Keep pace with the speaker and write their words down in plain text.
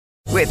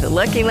With the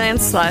Lucky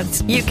Land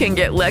Slots, you can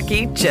get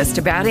lucky just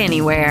about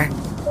anywhere.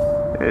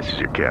 This is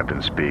your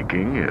captain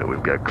speaking.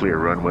 We've got clear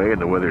runway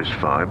and the weather's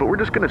fine, but we're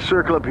just going to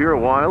circle up here a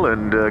while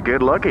and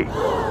get lucky.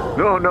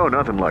 No,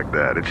 nothing like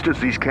that. It's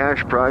just these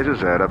cash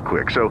prizes add up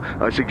quick. So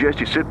I suggest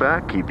you sit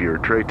back, keep your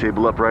tray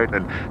table upright,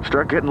 and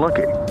start getting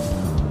lucky.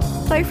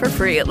 Play for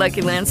free at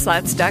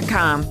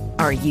LuckyLandSlots.com.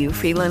 Are you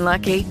feeling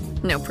lucky?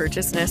 No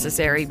purchase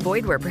necessary.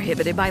 Void where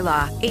prohibited by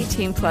law.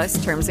 18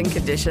 plus terms and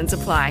conditions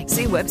apply.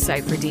 See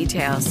website for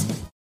details.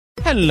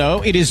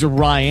 Hello, it is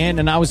Ryan,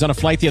 and I was on a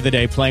flight the other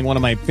day playing one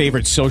of my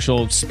favorite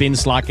social spin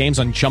slot games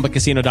on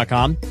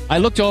ChumbaCasino.com. I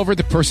looked over at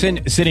the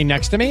person sitting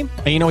next to me,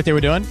 and you know what they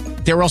were doing?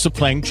 They were also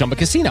playing Chumba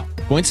Casino.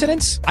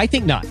 Coincidence? I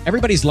think not.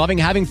 Everybody's loving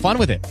having fun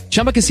with it.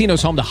 Chumba Casino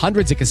is home to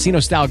hundreds of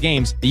casino-style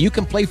games that you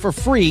can play for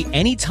free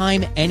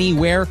anytime,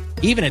 anywhere,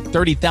 even at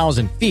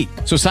 30,000 feet.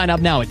 So sign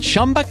up now at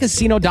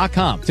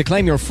ChumbaCasino.com to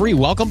claim your free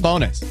welcome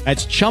bonus.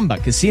 That's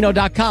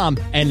ChumbaCasino.com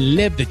and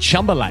live the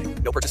Chumba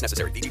life. No purchase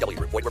necessary. VGW.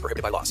 Void where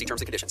prohibited by law. See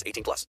terms and conditions.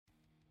 18 plus.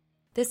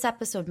 This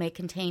episode may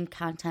contain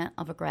content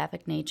of a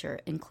graphic nature,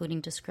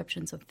 including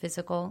descriptions of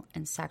physical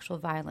and sexual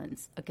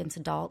violence against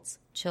adults,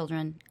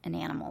 children, and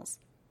animals.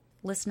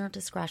 Listener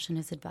discretion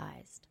is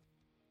advised.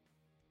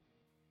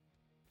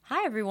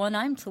 Hi, everyone.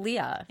 I'm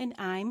Talia. And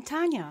I'm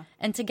Tanya.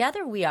 And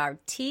together we are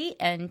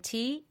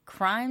TNT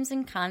Crimes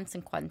and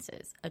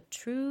Consequences, a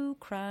true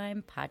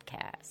crime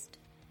podcast.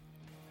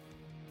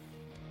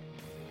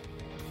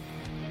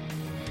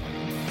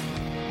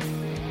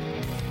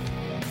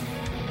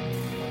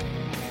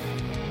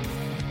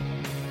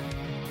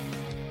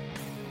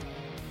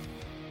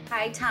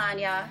 Hi,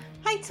 Tanya.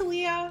 Hi,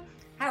 Talia.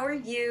 How are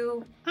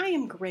you? I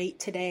am great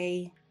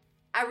today.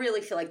 I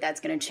really feel like that's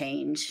going to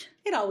change.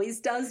 It always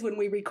does when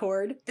we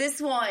record.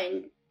 This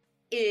one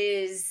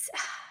is,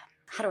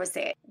 how do I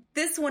say it?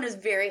 This one is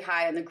very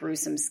high on the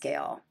gruesome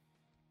scale.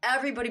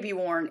 Everybody be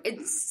warned,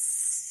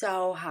 it's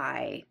so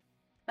high.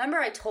 Remember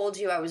I told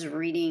you I was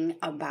reading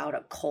about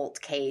a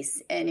cult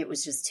case and it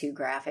was just too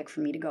graphic for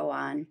me to go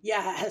on?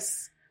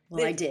 Yes.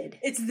 Well, I did.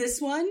 It's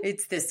this one?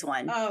 It's this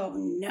one. Oh,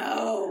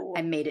 no.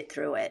 I made it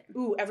through it.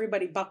 Ooh,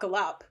 everybody buckle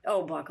up.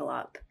 Oh, buckle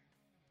up.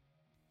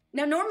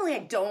 Now, normally I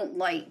don't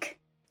like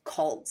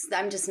cults.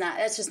 That's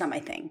just not my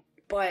thing.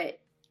 But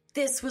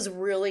this was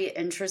really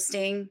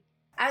interesting.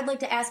 I'd like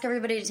to ask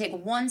everybody to take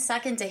 1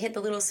 second to hit the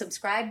little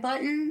subscribe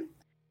button.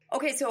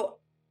 Okay, so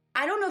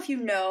I don't know if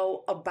you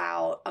know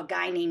about a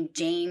guy named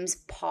James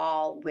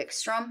Paul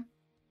Wickstrom.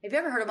 Have you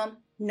ever heard of him?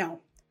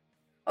 No.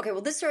 Okay,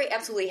 well, this story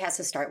absolutely has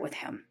to start with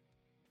him.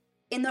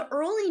 In the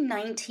early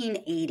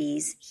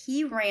 1980s,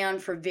 he ran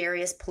for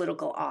various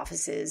political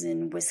offices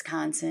in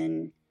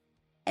Wisconsin,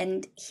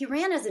 and he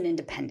ran as an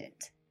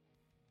independent.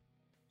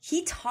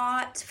 He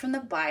taught from the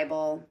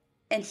Bible,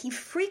 and he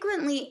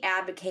frequently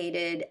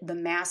advocated the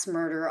mass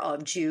murder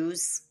of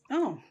Jews,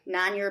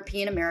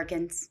 non-European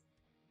Americans,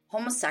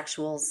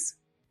 homosexuals,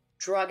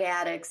 drug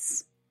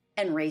addicts,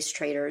 and race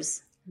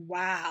traders.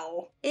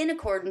 Wow. In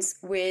accordance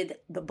with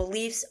the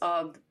beliefs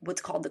of what's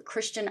called the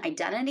Christian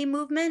Identity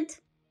Movement.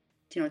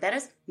 Do you know what that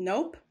is?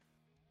 Nope.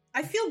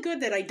 I feel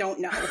good that I don't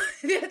know.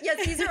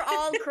 Yes, these are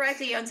all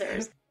correct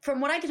answers.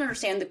 From what I can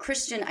understand, the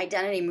Christian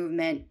Identity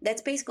Movement,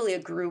 that's basically a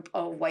group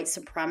of white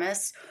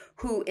supremacists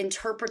who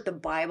interpret the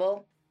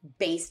Bible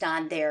based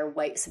on their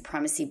white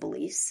supremacy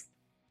beliefs.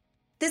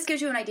 This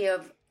gives you an idea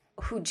of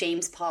who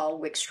James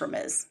Paul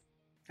Wickstrom is.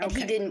 And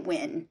he didn't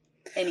win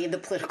any of the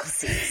political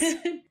seats.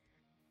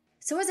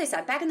 So as I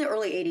said, back in the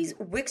early 80s,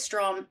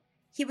 Wickstrom,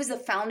 he was the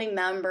founding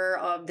member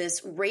of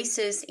this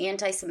racist,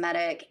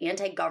 anti-Semitic,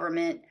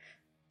 anti-government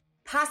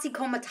Posse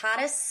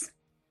Comitatus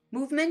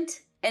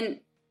movement. And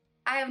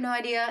I have no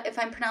idea if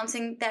I'm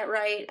pronouncing that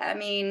right. I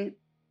mean,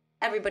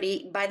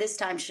 everybody by this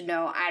time should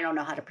know I don't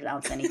know how to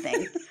pronounce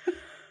anything.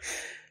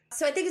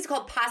 So I think it's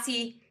called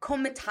Posse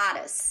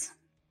Comitatus.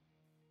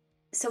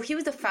 So he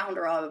was the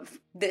founder of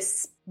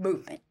this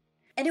movement.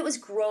 And it was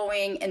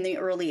growing in the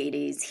early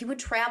 80s. He would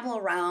travel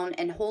around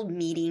and hold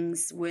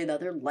meetings with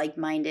other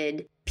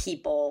like-minded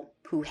people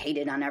who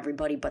hated on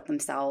everybody but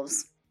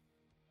themselves.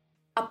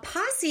 A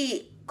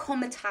posse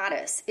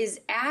comitatus is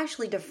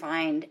actually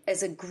defined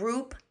as a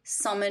group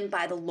summoned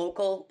by the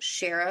local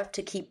sheriff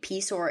to keep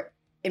peace or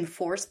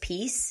enforce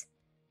peace,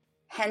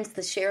 hence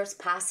the sheriff's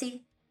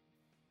posse.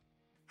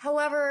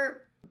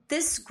 However,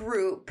 this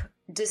group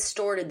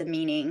distorted the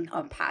meaning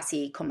of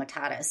posse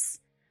comitatus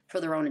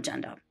for their own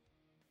agenda.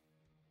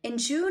 In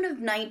June of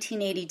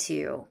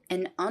 1982,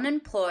 an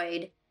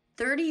unemployed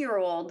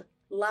 30-year-old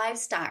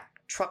livestock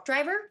truck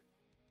driver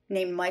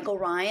named Michael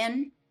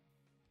Ryan,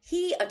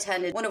 he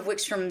attended one of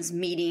Wickstrom's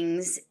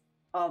meetings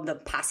of the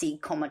Posse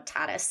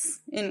Comitatus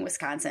in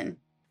Wisconsin.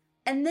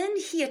 And then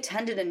he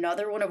attended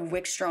another one of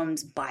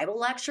Wickstrom's Bible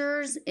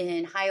lectures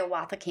in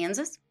Hiawatha,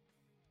 Kansas.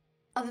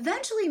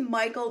 Eventually,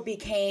 Michael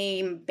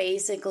became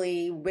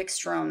basically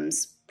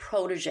Wickstrom's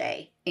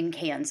protege in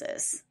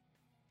Kansas.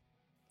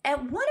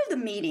 At one of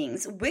the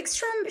meetings,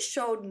 Wickstrom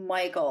showed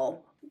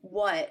Michael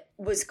what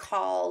was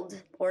called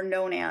or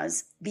known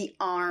as the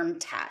arm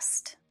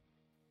test.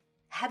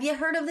 Have you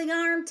heard of the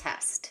arm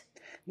test?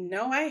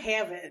 No, I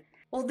haven't.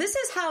 Well, this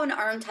is how an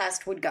arm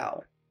test would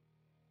go.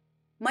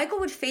 Michael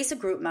would face a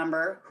group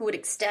member who would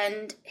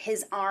extend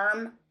his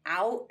arm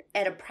out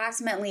at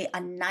approximately a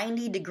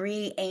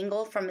 90-degree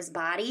angle from his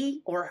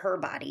body or her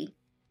body.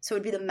 So it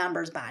would be the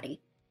member's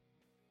body.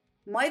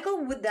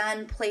 Michael would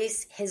then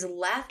place his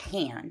left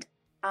hand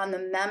on the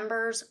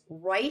member's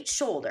right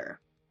shoulder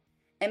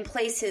and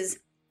place his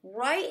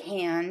right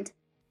hand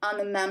on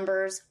the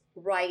member's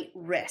right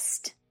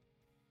wrist.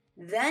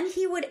 Then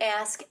he would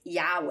ask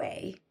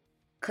Yahweh,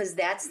 because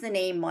that's the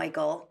name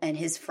Michael and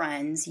his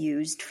friends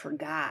used for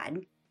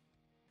God.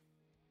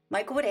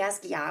 Michael would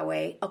ask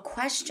Yahweh a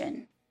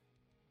question.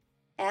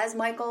 As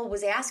Michael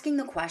was asking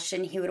the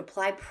question, he would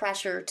apply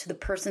pressure to the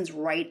person's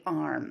right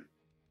arm.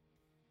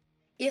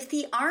 If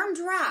the arm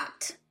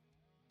dropped,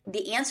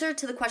 the answer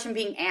to the question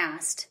being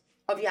asked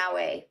of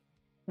Yahweh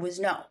was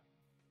no.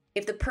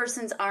 If the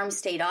person's arm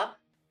stayed up,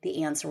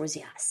 the answer was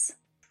yes.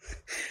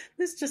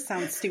 This just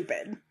sounds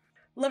stupid.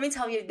 Let me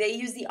tell you, they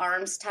use the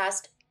arms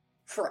test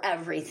for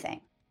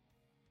everything.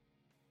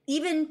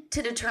 Even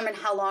to determine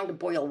how long to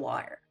boil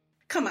water.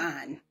 Come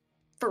on.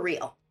 For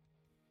real.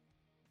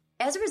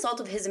 As a result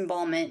of his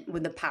involvement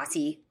with the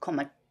Posse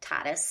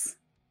Comitatus,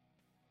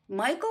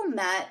 Michael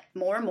met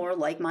more and more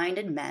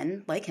like-minded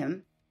men like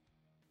him.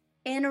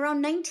 And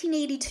around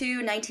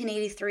 1982,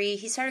 1983,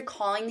 he started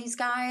calling these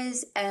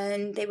guys,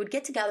 and they would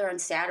get together on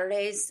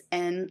Saturdays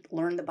and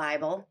learn the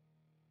Bible,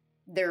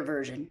 their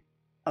version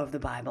of the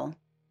Bible.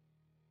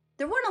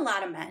 There weren't a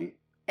lot of men,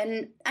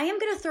 and I am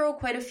going to throw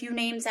quite a few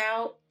names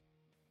out,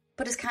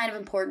 but it's kind of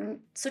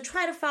important, so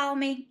try to follow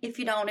me. If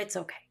you don't, it's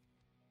okay.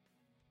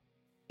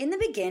 In the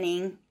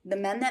beginning, the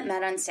men that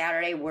met on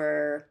Saturday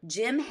were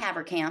Jim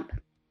Haverkamp,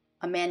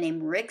 a man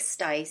named Rick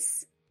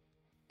Stice,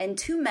 and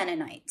two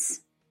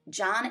Mennonites,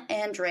 John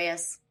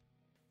Andreas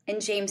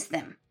and James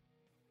Thim.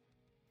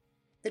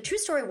 The true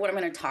story of what I'm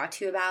going to talk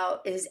to you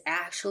about is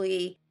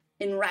actually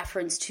in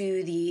reference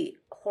to the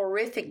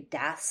horrific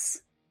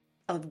deaths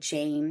of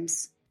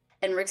James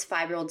and Rick's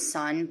 5-year-old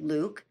son,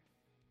 Luke.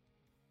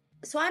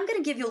 So I'm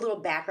going to give you a little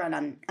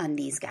background on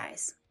these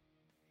guys.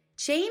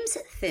 James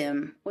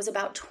Thim was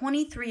about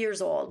 23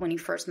 years old when he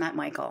first met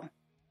Michael.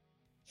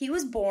 He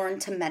was born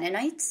to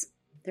Mennonites.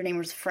 Their name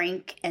was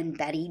Frank and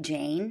Betty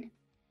Jane.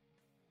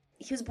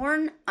 He was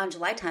born on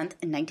July 10th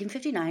in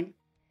 1959.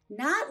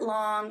 Not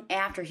long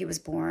after he was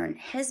born,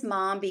 his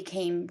mom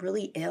became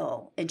really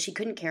ill and she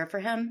couldn't care for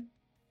him.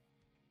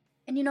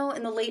 And you know,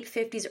 in the late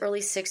 50s,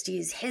 early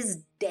 60s, his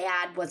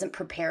dad wasn't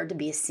prepared to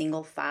be a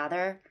single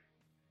father.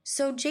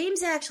 So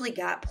James actually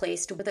got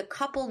placed with a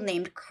couple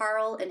named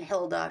Carl and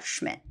Hilda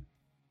Schmidt.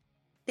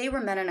 They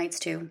were Mennonites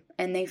too,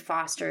 and they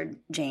fostered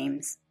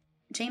James.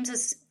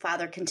 James's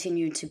father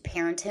continued to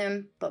parent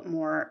him, but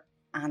more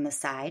on the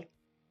side.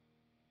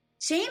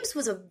 James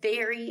was a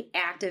very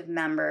active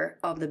member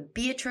of the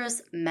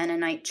Beatrice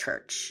Mennonite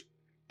Church.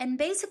 And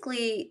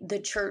basically, the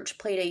church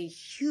played a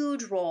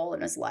huge role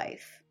in his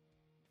life.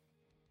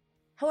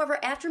 However,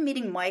 after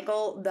meeting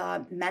Michael,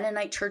 the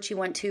Mennonite church he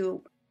went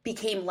to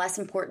became less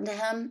important to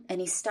him,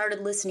 and he started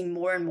listening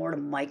more and more to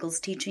Michael's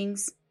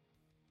teachings.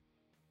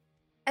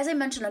 As I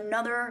mentioned,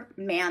 another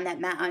man that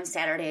met on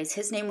Saturdays,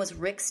 his name was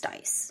Rick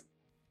Stice.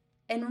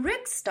 And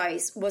Rick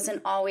Stice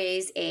wasn't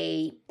always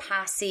a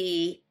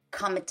Posse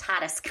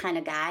Comitatus kind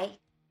of guy.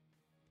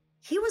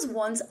 He was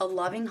once a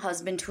loving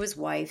husband to his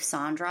wife,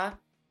 Sandra.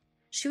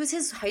 She was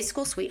his high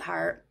school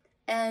sweetheart,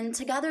 and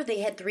together they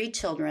had 3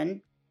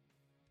 children,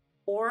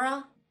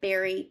 Aura,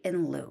 Barry,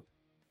 and Lou.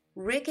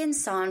 Rick and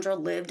Sandra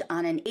lived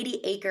on an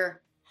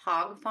 80-acre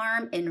hog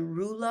farm in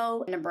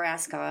Rouleau,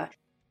 Nebraska,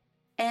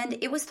 and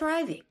it was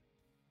thriving.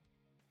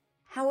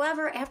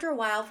 However, after a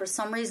while, for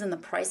some reason, the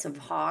price of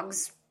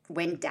hogs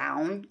went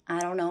down. I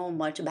don't know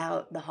much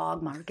about the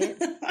hog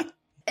market.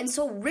 And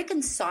so Rick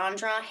and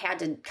Sandra had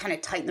to kind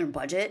of tighten their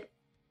budget.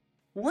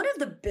 One of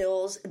the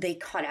bills they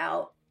cut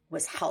out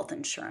was health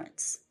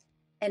insurance.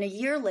 And a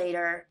year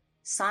later,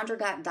 Sandra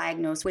got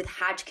diagnosed with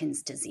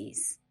Hodgkin's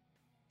disease.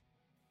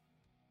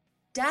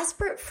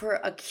 Desperate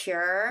for a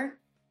cure,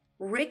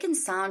 Rick and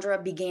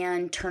Sandra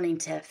began turning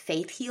to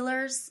faith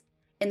healers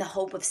in the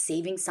hope of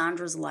saving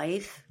Sandra's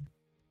life.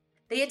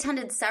 They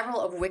attended several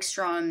of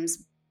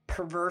Wickstrom's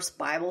perverse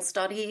Bible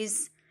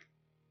studies,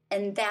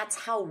 and that's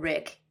how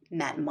Rick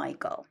met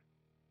Michael.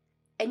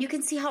 And you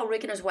can see how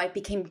Rick and his wife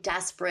became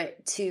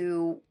desperate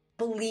to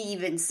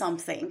believe in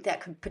something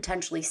that could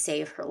potentially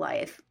save her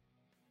life.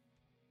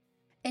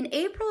 In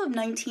April of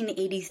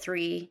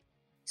 1983,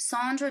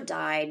 Sandra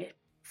died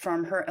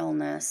from her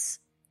illness,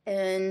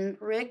 and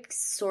Rick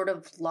sort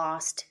of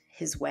lost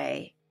his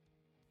way.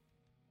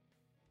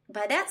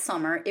 By that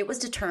summer, it was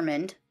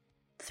determined,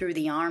 through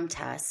the arm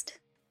test,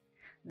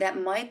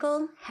 that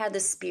Michael had the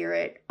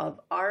spirit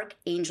of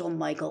Archangel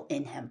Michael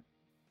in him.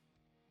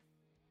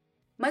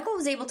 Michael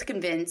was able to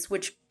convince,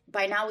 which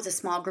by now was a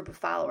small group of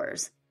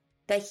followers,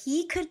 that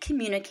he could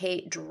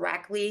communicate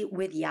directly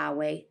with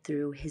Yahweh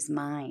through his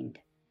mind.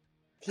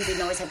 He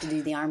didn't always have to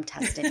do the arm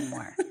test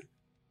anymore.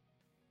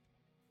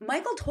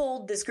 Michael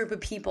told this group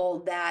of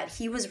people that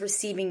he was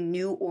receiving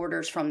new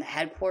orders from the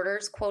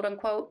headquarters, quote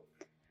unquote,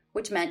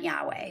 which meant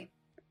Yahweh.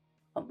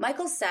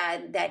 Michael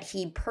said that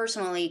he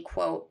personally,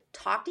 quote,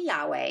 talked to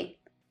Yahweh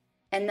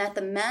and that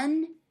the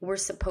men were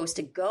supposed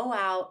to go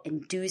out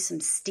and do some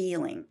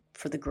stealing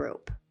for the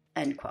group,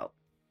 end quote.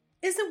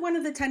 Isn't one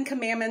of the 10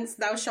 Commandments,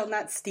 thou shalt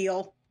not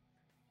steal?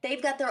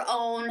 They've got their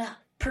own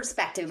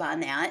perspective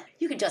on that.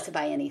 You can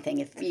justify anything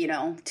if,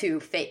 to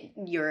fit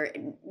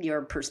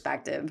your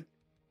perspective.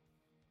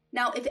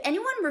 Now, if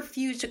anyone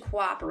refused to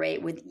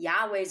cooperate with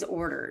Yahweh's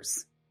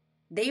orders,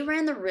 they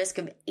ran the risk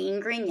of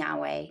angering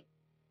Yahweh,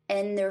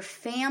 and their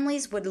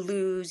families would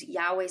lose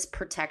Yahweh's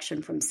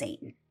protection from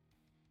Satan.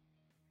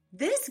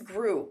 This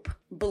group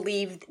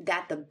believed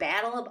that the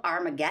Battle of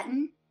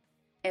Armageddon,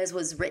 as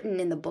was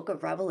written in the book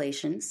of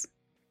Revelations,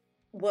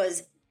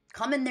 was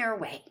coming their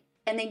way,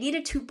 and they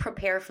needed to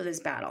prepare for this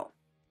battle.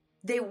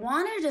 They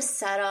wanted to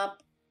set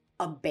up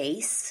a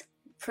base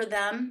for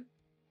them,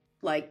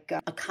 like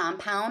a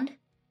compound.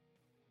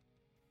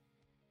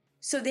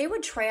 So they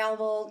would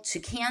travel to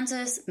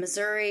Kansas,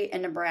 Missouri,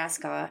 and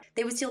Nebraska.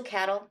 They would steal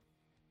cattle,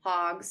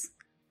 hogs,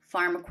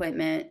 farm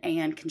equipment,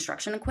 and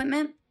construction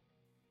equipment.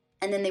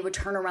 And then they would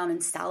turn around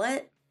and sell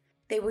it.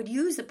 They would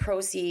use the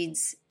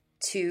proceeds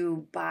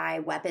to buy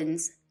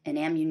weapons and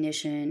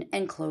ammunition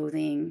and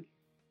clothing.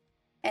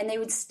 And they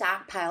would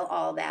stockpile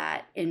all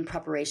that in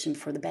preparation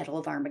for the Battle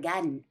of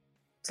Armageddon.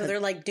 So they're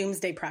like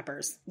doomsday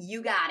preppers.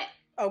 You got it.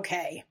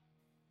 Okay.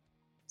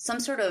 Some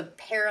sort of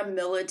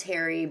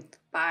paramilitary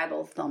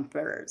Bible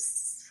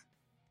thumpers.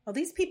 Well,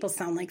 these people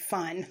sound like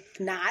fun.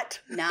 Not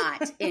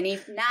any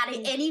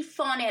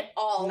fun at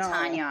all, No.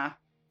 Tanya.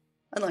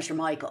 Unless you're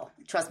Michael.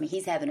 Trust me,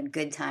 he's having a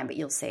good time, but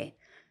you'll see.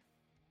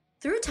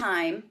 Through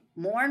time,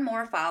 more and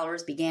more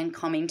followers began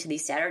coming to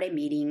these Saturday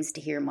meetings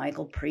to hear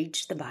Michael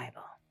preach the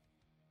Bible.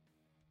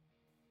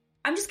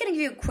 I'm just going to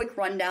give you a quick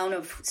rundown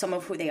of some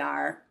of who they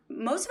are.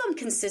 Most of them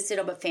consisted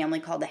of a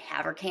family called the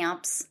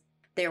Haverkamps.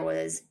 There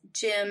was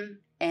Jim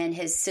and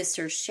his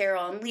sisters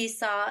Cheryl and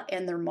Lisa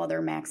and their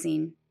mother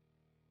Maxine.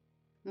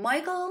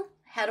 Michael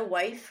had a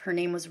wife. Her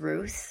name was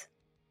Ruth.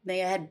 They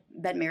had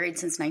been married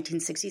since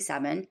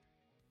 1967.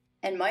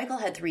 And Michael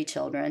had 3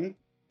 children.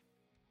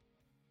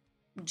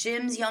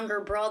 Jim's younger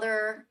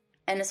brother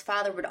and his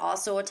father would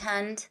also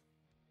attend.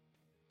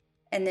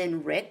 And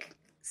then Rick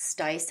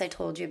Stice, I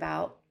told you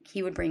about,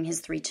 he would bring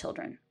his 3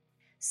 children.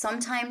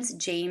 Sometimes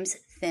James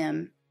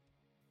Thim,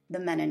 the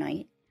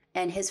Mennonite,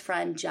 and his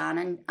friend John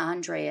and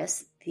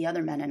Andreas, the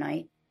other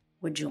Mennonite,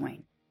 would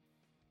join.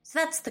 So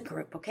that's the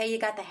group, okay? You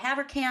got the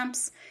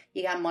Haverkamps,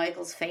 you got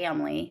Michael's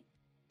family,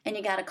 and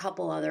you got a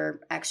couple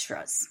other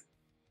extras.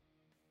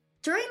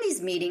 During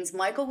these meetings,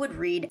 Michael would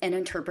read and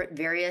interpret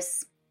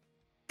various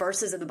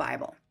verses of the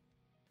Bible.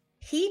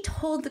 He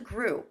told the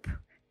group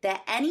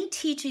that any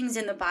teachings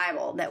in the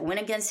Bible that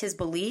went against his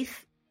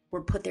belief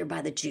were put there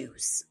by the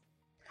Jews,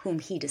 whom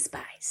he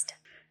despised.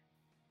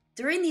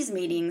 During these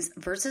meetings,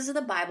 verses of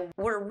the Bible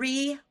were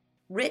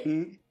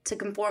rewritten to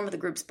conform with the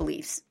group's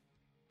beliefs.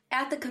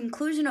 At the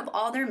conclusion of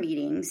all their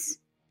meetings,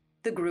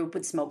 the group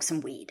would smoke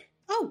some weed.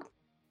 Oh,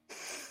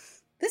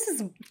 this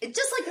is... It's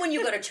just like when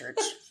you go to church.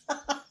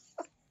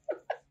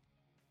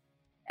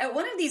 At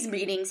one of these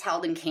meetings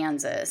held in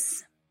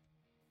Kansas,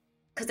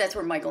 because that's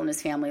where Michael and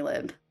his family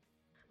lived,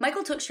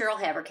 Michael took Cheryl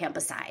Haverkamp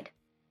aside,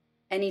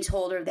 and he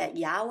told her that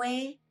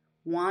Yahweh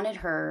wanted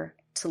her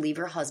to leave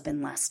her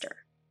husband, Lester.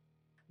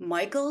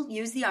 Michael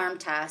used the arm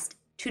test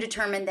to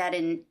determine that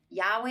in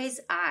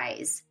Yahweh's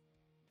eyes,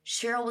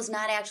 Cheryl was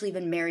not actually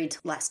even married to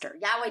Lester.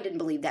 Yahweh didn't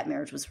believe that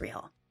marriage was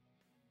real.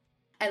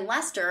 And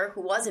Lester,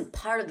 who wasn't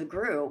part of the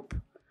group,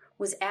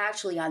 was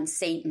actually on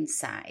Satan's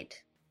side.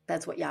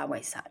 That's what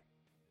Yahweh said.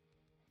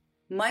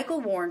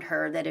 Michael warned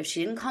her that if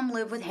she didn't come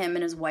live with him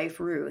and his wife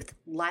Ruth,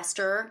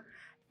 Lester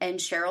and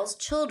Cheryl's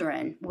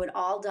children would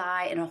all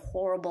die in a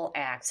horrible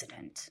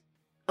accident,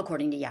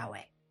 according to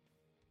Yahweh.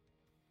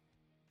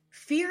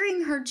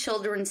 Fearing her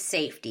children's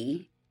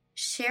safety,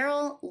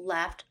 Cheryl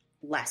left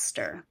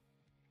Lester,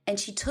 and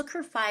she took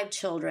her 5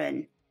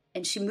 children,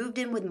 and she moved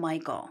in with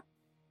Michael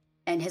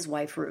and his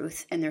wife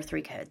Ruth and their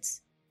 3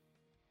 kids.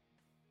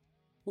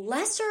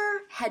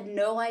 Lester had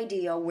no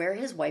idea where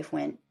his wife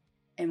went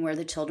and where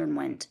the children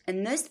went.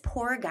 And this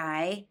poor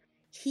guy,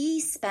 he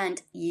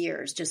spent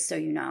years, just so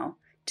you know,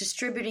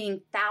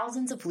 distributing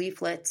thousands of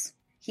leaflets.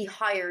 He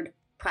hired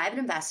private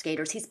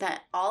investigators. He spent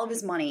all of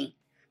his money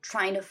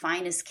trying to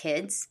find his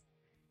kids.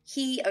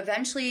 He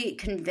eventually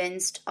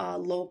convinced a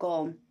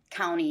local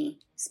county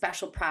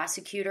special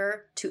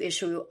prosecutor to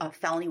issue a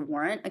felony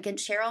warrant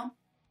against Cheryl.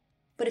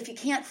 But if you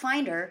can't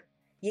find her,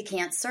 you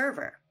can't serve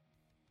her.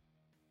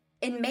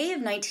 In May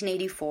of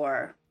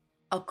 1984,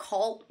 a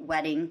cult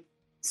wedding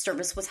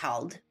service was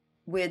held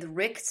with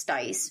Rick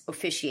Stice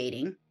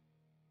officiating,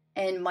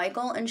 and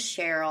Michael and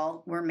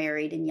Cheryl were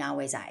married in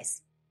Yahweh's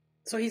eyes.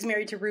 So he's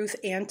married to Ruth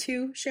and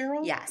to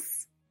Cheryl?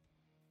 Yes.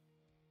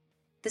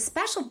 The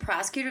special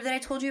prosecutor that I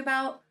told you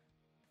about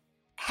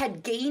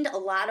had gained a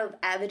lot of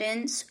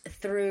evidence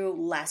through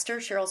Lester,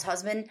 Cheryl's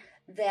husband,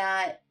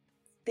 that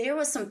there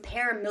was some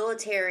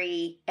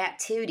paramilitary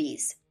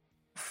activities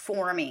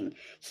forming.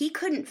 He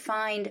couldn't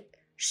find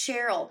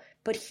Cheryl,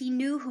 but he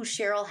knew who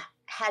Cheryl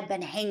had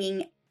been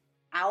hanging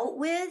out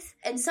with,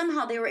 and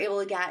somehow they were able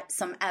to get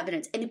some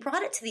evidence, and he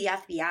brought it to the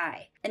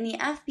FBI, and the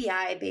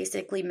FBI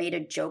basically made a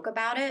joke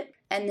about it,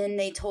 and then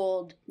they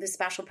told the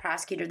special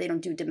prosecutor they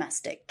don't do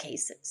domestic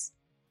cases.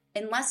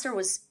 And Lester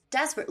was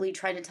desperately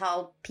trying to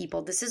tell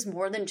people this is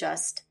more than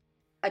just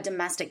a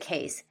domestic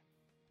case,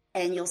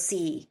 and you'll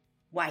see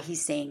why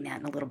he's saying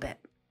that in a little bit.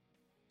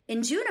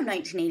 In June of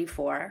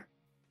 1984,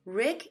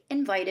 Rick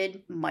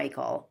invited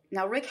Michael.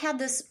 Now, Rick had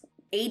this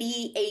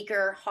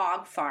 80-acre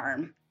hog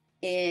farm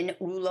in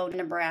Rouleau,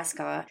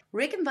 Nebraska.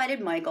 Rick invited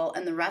Michael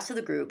and the rest of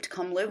the group to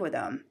come live with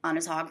him on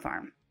his hog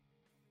farm.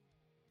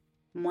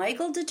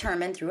 Michael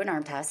determined through an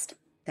arm test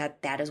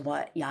that that is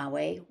what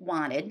Yahweh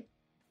wanted,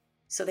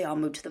 so they all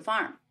moved to the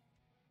farm.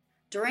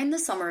 During the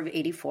summer of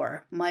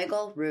 84,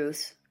 Michael,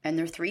 Ruth, and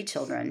their 3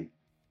 children,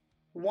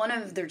 one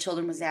of their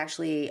children was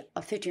actually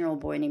a 15-year-old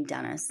boy named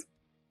Dennis,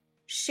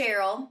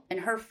 Cheryl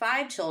and her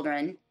 5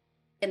 children,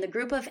 and the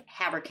group of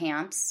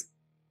Haverkamps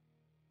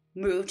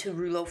moved to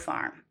Rouleau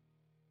Farm.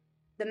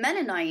 The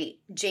Mennonite,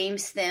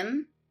 James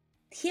Thim,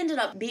 he ended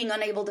up being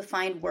unable to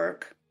find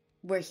work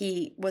where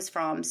he was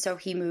from, so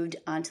he moved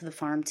onto the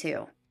farm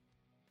too.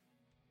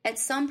 At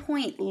some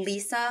point,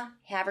 Lisa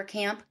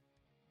Haverkamp,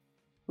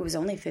 who was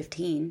only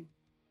 15,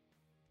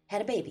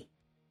 had a baby.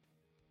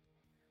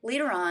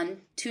 Later on,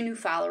 2 new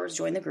followers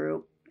joined the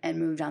group and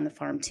moved on the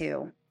farm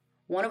too.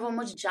 One of them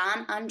was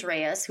John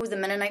Andreas, who was a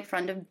Mennonite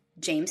friend of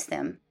James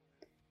Thim,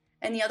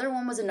 and the other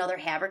one was another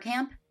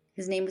Haverkamp.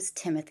 His name was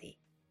Timothy.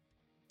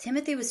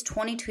 Timothy was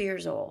 22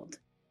 years old.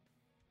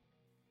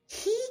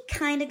 He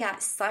kind of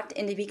got sucked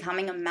into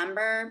becoming a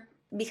member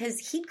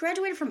because he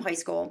graduated from high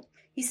school.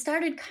 He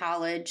started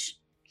college.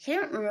 He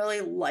didn't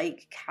really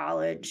like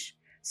college,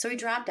 so he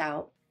dropped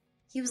out.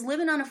 He was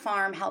living on a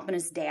farm helping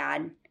his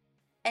dad,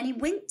 and he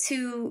went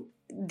to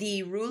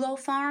the Rouleau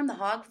farm, the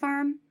hog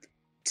farm,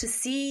 to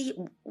see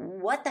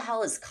what the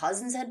hell his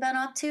cousins had been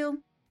up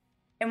to.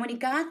 And when he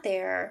got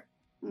there,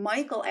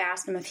 Michael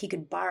asked him if he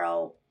could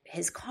borrow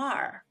his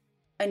car.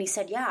 And he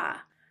said, yeah.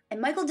 And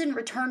Michael didn't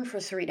return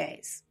for 3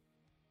 days.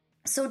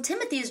 So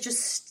Timothy is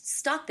just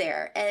stuck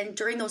there. And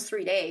during those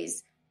 3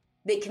 days,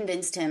 they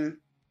convinced him,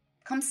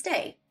 come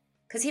stay.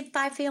 Because he had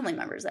 5 family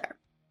members there.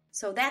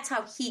 So that's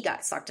how he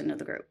got sucked into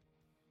the group.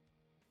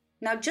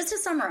 Now, just to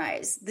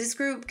summarize, this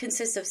group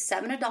consists of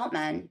 7 adult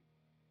men,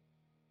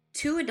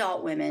 2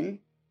 adult women,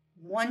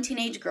 1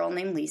 teenage girl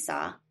named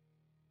Lisa,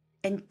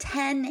 and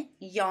 10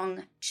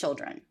 young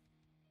children.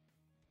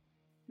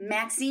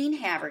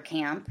 Maxine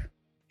Haverkamp,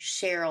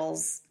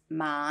 Cheryl's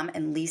mom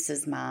and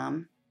Lisa's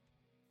mom,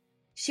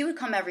 she would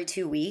come every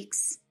 2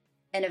 weeks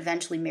and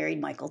eventually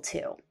married Michael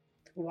too.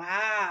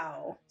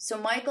 Wow. So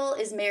Michael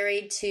is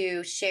married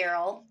to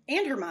Cheryl.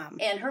 And her mom.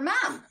 And her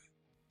mom.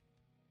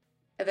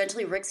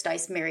 Eventually Rick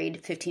Stice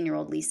married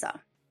 15-year-old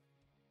Lisa.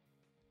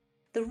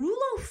 The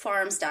Rouleau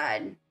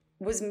farmstead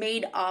was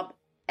made up,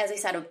 as I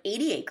said, of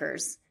 80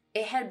 acres.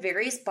 It had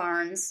various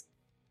barns,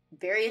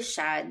 various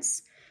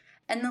sheds,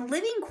 and the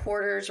living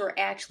quarters were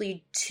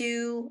actually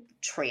 2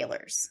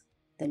 trailers,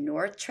 the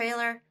north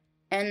trailer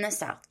and the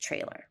south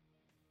trailer.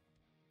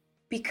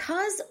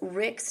 Because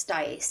Rick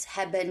Stice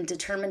had been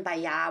determined by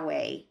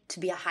Yahweh to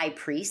be a high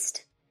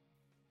priest,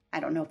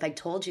 I don't know if I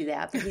told you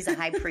that, but he's a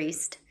high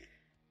priest,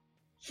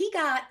 he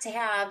got to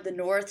have the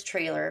north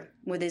trailer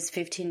with his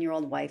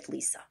 15-year-old wife,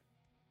 Lisa.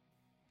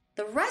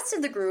 The rest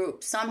of the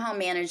group somehow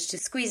managed to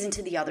squeeze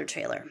into the other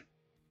trailer.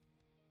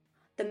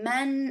 The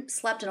men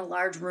slept in a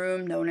large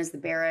room known as the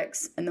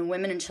barracks, and the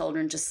women and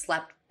children just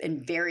slept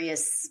in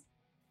various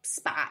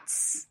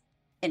spots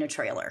in a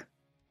trailer.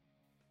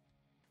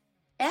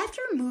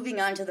 After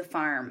moving onto the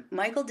farm,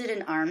 Michael did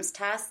an arms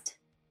test,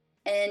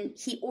 and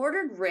he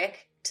ordered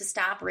Rick to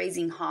stop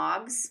raising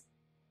hogs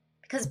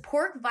because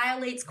pork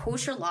violates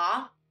kosher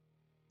law.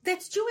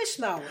 That's Jewish,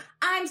 though.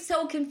 I'm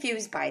so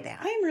confused by that.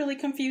 I'm really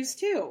confused,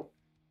 too.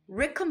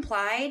 Rick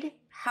complied.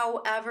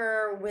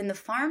 However, when the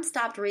farm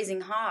stopped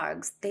raising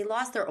hogs, they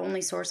lost their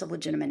only source of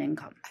legitimate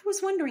income. I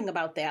was wondering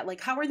about that.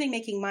 Like, how are they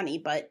making money?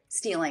 But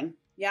Stealing.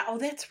 yeah, oh,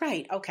 that's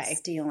right. Okay.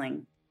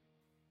 Stealing.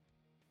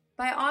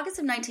 By August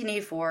of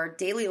 1984,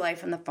 daily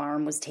life on the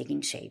farm was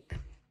taking shape.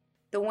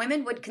 The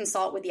women would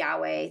consult with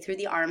Yahweh through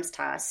the arms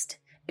test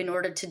in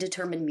order to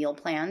determine meal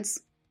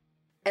plans.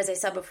 As I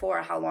said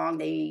before, how long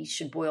they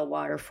should boil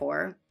water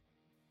for.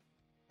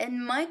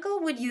 And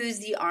Michael would use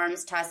the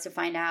arms test to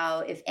find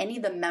out if any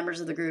of the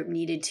members of the group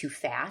needed to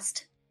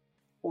fast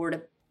or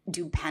to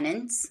do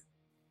penance.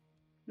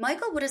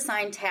 Michael would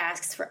assign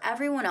tasks for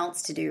everyone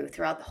else to do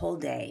throughout the whole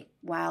day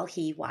while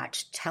he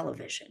watched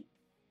television.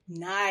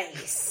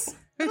 Nice.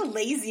 What a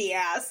lazy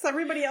ass.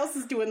 Everybody else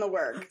is doing the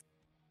work.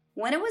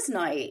 When it was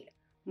night,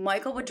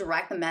 Michael would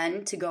direct the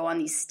men to go on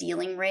these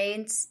stealing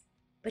raids,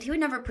 but he would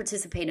never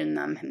participate in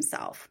them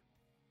himself.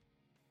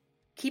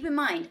 Keep in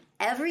mind,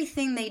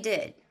 everything they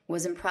did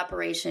was in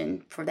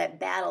preparation for that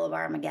Battle of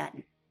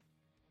Armageddon.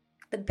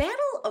 The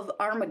Battle of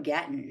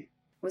Armageddon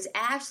was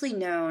actually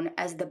known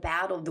as the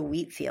Battle of the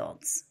Wheat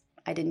Fields.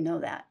 I didn't know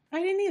that.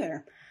 I didn't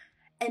either.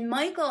 And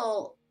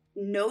Michael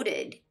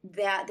noted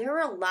that there were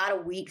a lot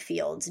of wheat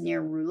fields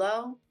near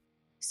Rouleau,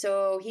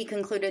 so he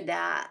concluded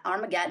that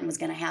Armageddon was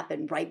going to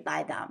happen right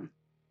by them.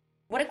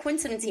 What a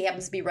coincidence he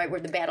happens to be right where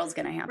the battle's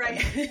going to happen.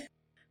 Right.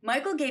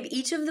 Michael gave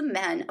each of the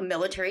men a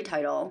military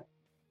title.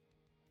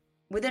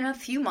 Within a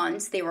few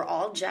months, they were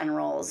all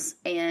generals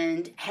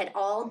and had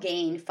all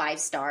gained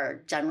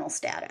 5-star general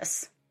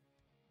status.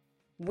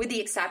 With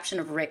the exception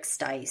of Rick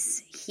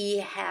Stice, he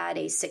had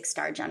a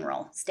 6-star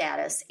general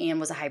status and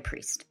was a high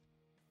priest.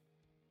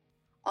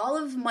 All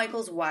of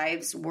Michael's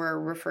wives were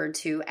referred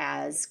to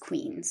as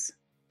queens.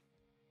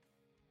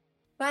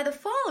 By the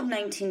fall of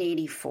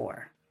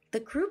 1984, the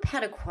group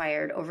had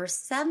acquired over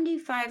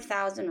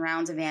 75,000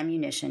 rounds of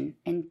ammunition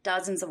and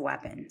dozens of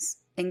weapons,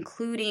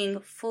 including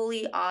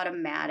fully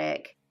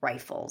automatic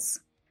rifles.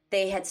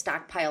 They had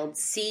stockpiled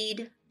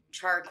seed,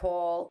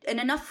 charcoal, and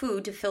enough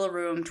food to fill a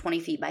room 20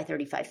 feet by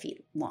 35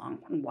 feet long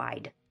and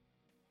wide.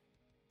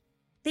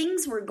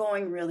 Things were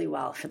going really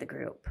well for the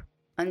group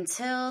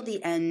until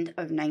the end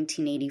of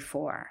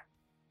 1984.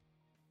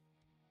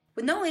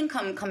 With no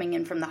income coming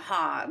in from the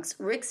hogs,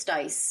 Rick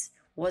Stice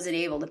wasn't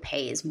able to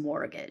pay his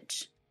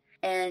mortgage,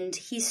 and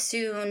he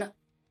soon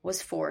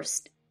was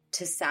forced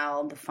to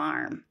sell the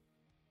farm.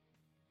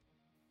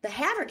 The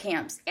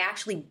Haverkamps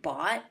actually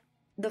bought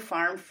the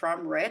farm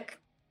from Rick,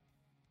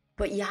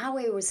 but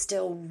Yahweh was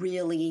still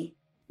really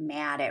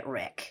mad at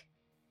Rick.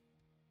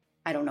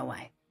 I don't know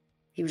why.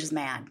 He was just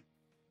mad.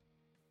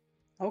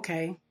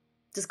 Okay.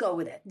 Just go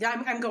with it.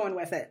 Yeah, I'm going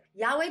with it.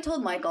 Yahweh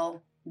told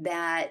Michael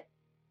that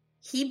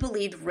he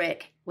believed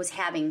Rick was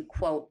having,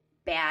 quote,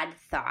 bad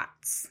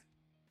thoughts.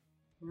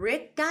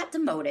 Rick got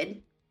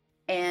demoted,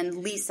 and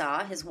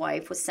Lisa, his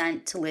wife, was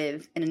sent to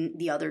live in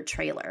the other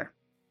trailer.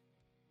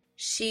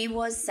 She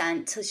was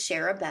sent to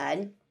share a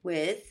bed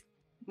with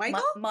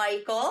Michael?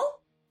 Michael,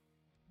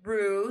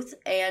 Ruth,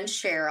 and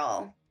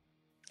Cheryl,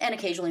 and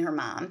occasionally her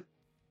mom.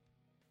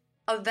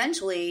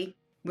 Eventually,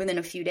 within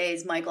a few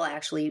days, Michael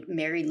actually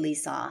married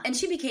Lisa, and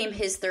she became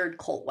his third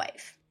cult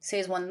wife. So he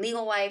has one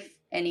legal wife,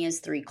 and he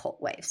has 3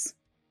 cult wives.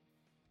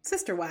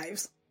 Sister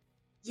wives.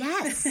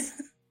 Yes.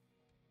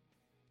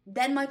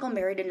 Then Michael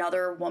married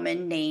another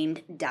woman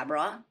named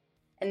Deborah,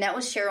 and that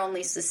was Cheryl and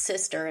Lisa's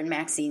sister and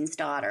Maxine's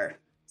daughter.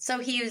 So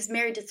he was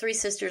married to 3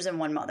 sisters and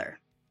 1 mother,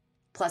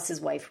 plus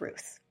his wife,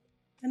 Ruth.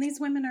 And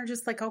these women are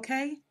just like,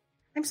 okay,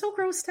 I'm so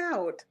grossed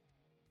out.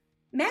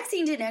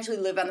 Maxine didn't actually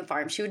live on the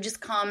farm. She would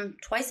just come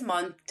twice a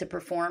month to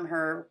perform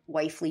her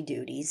wifely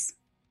duties.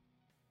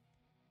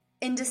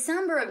 In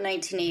December of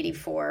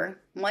 1984,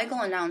 Michael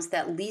announced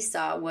that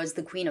Lisa was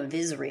the Queen of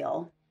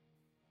Israel.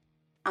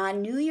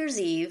 On New Year's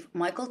Eve,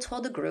 Michael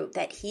told the group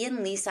that he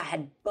and Lisa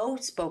had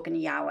both spoken to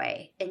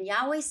Yahweh, and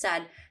Yahweh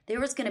said there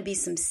was going to be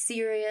some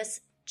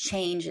serious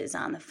changes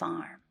on the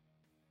farm.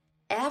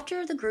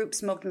 After the group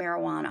smoked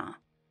marijuana,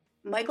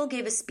 Michael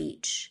gave a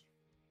speech,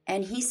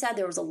 and he said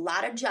there was a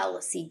lot of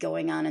jealousy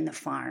going on in the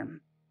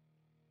farm.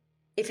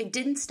 If it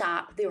didn't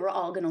stop, they were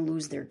all going to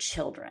lose their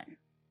children.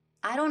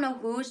 I don't know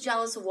who's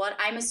jealous of what.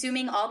 I'm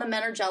assuming all the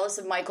men are jealous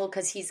of Michael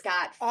because he's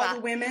got... All the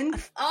women?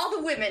 All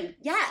the women,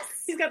 yes.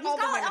 He's got all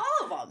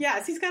of them.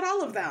 Yes, he's got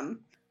all of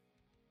them.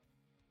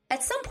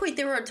 At some point,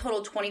 there were a total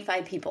of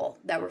 25 people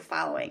that were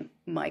following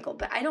Michael,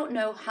 but I don't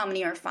know how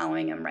many are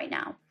following him right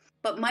now.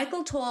 But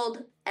Michael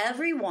told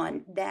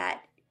everyone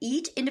that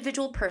each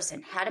individual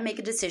person had to make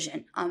a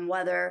decision on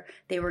whether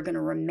they were going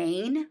to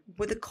remain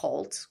with the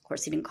cult, of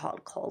course he didn't call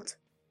it cult,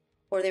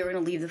 or they were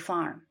going to leave the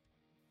farm.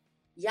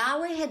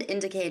 Yahweh had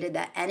indicated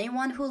that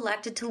anyone who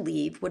elected to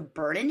leave would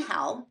burn in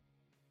hell,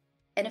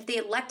 and if they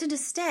elected to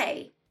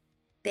stay,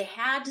 they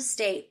had to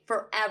stay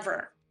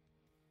forever.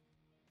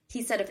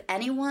 He said if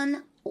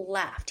anyone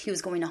left, he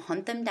was going to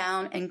hunt them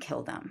down and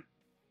kill them.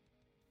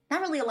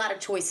 Not really a lot of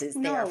choices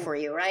there for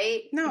you,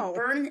 right? No.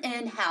 Burn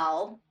in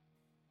hell,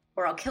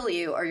 or I'll kill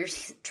you, or you're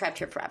trapped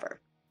here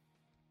forever.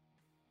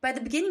 By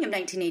the beginning of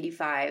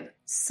 1985,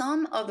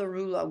 some of the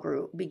Rouleau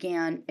group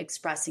began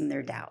expressing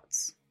their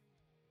doubts.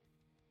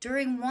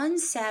 During one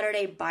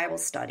Saturday Bible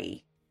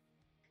study,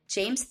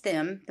 James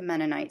Thim, the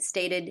Mennonite,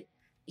 stated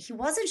he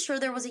wasn't sure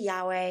there was a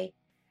Yahweh,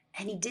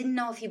 and he didn't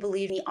know if he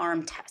believed in the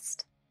arm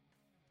test.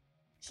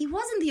 He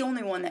wasn't the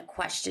only one that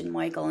questioned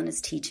Michael and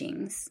his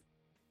teachings.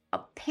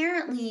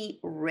 Apparently,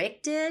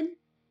 Rick did,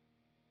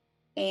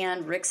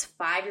 and Rick's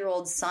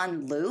 5-year-old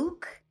son,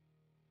 Luke,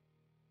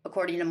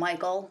 according to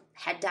Michael,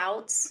 had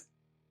doubts.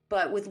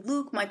 But with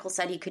Luke, Michael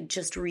said he could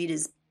just read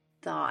his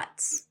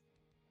thoughts.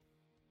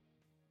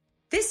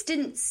 This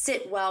didn't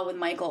sit well with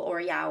Michael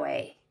or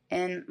Yahweh.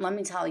 And let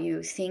me tell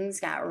you, things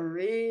got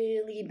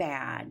really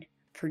bad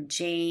for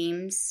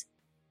James,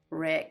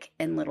 Rick,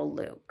 and little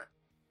Luke.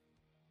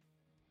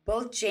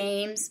 Both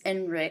James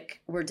and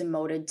Rick were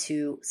demoted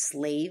to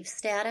slave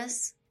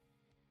status,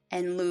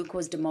 and Luke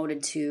was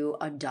demoted to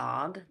a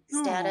dog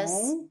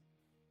status,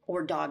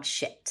 or dog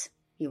shit,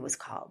 he was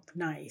called.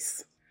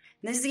 Nice.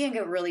 And this is going to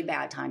get really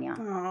bad, Tanya.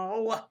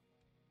 Oh.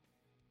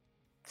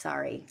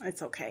 Sorry.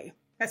 It's okay.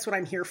 That's what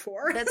I'm here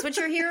for. That's what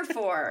you're here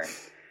for.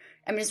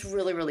 I mean, it's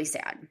really, really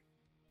sad.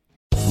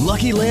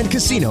 Lucky Land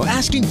Casino,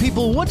 asking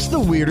people, what's the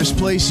weirdest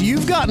place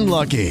you've gotten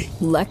lucky?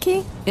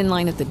 Lucky? In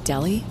line at the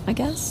deli, I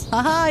guess?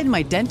 Aha, in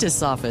my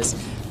dentist's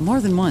office. More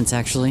than once,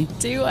 actually.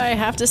 Do I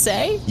have to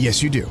say?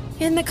 Yes, you do.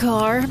 In the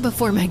car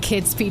before my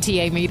kids'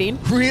 PTA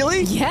meeting.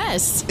 Really?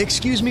 Yes.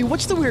 Excuse me,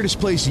 what's the weirdest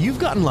place you've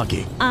gotten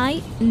lucky?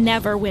 I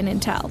never win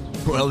and tell.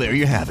 Well, there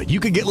you have it. You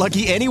can get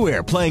lucky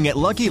anywhere, playing at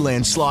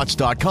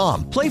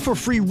LuckyLandSlots.com. Play for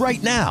free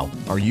right now.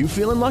 Are you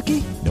feeling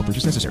lucky? No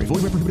purchase necessary.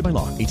 Void where prohibited by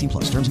law. 18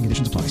 plus. Terms and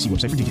conditions apply. See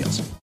website for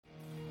details.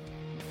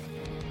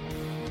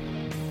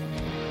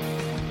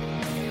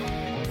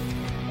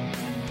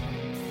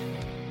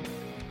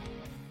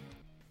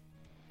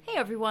 Hey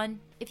everyone,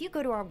 if you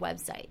go to our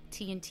website,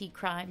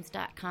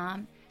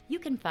 tntcrimes.com, you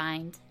can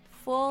find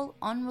full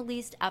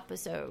unreleased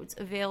episodes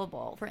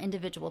available for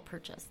individual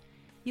purchase.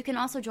 You can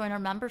also join our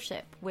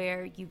membership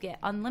where you get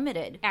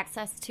unlimited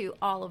access to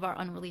all of our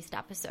unreleased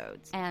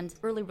episodes and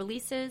early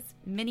releases,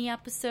 mini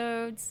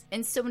episodes,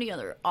 and so many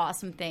other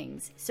awesome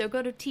things. So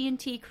go to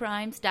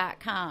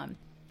tntcrimes.com,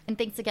 and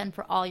thanks again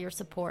for all your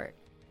support.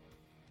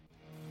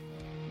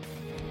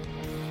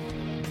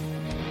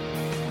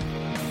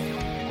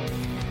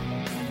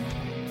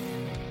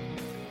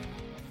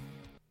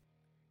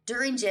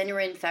 During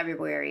January and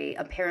February,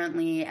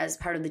 apparently as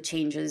part of the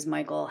changes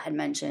Michael had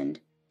mentioned,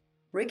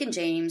 Rick and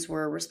James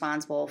were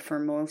responsible for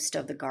most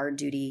of the guard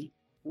duty,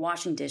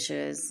 washing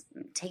dishes,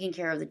 taking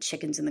care of the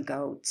chickens and the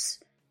goats.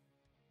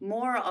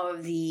 More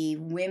of the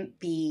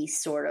wimpy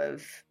sort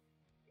of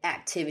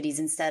activities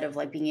instead of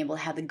like being able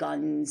to have the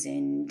guns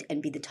and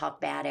be the tough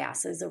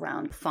badasses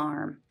around the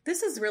farm.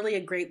 This is really a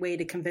great way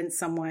to convince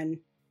someone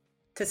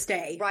to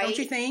stay, Right? Don't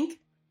you think?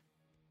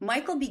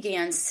 Michael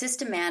began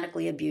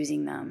systematically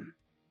abusing them.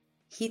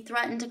 He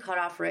threatened to cut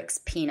off Rick's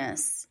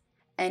penis,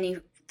 and he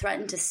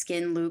threatened to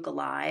skin Luke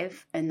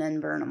alive and then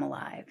burn him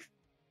alive.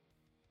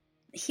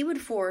 He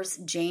would force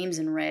James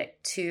and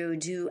Rick to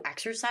do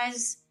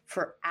exercise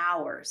for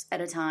hours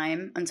at a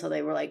time until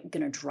they were like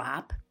going to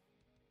drop.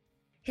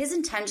 His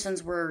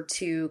intentions were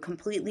to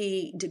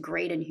completely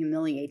degrade and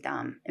humiliate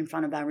them in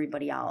front of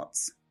everybody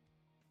else.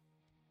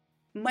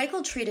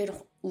 Michael treated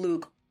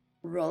Luke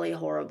really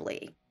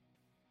horribly.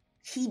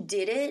 He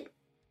did it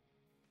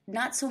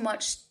not so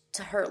much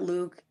to hurt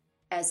Luke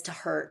as to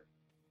hurt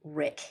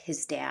Rick,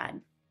 his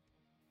dad.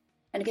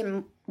 And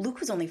again, Luke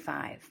was only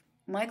 5.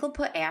 Michael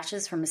put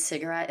ashes from a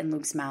cigarette in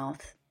Luke's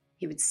mouth.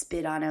 He would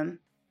spit on him.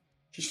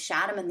 He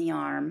shot him in the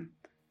arm.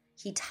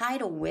 He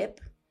tied a whip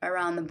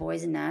around the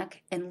boy's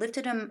neck and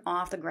lifted him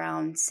off the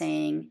ground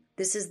saying,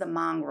 "This is the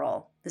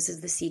mongrel. This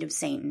is the seed of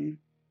Satan."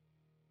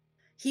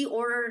 He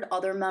ordered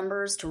other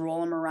members to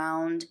roll him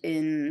around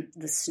in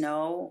the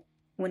snow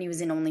when he was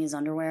in only his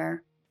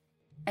underwear.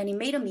 And he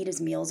made him eat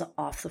his meals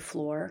off the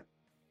floor.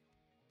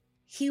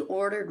 He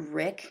ordered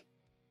Rick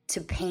to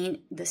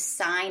paint the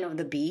sign of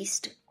the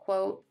beast,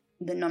 quote,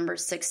 the number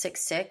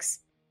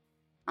 666,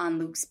 on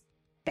Luke's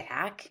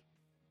back.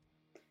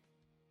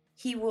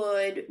 He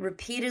would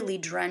repeatedly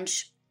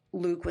drench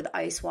Luke with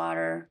ice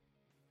water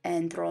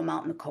and throw him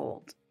out in the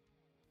cold.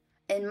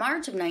 In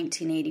March of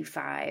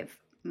 1985,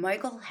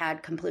 Michael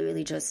had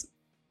completely just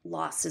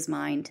lost his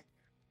mind.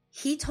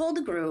 He told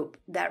the group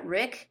that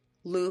Rick,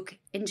 Luke,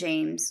 and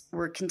James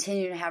were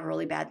continuing to have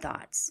really bad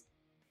thoughts.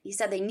 He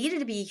said they needed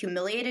to be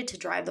humiliated to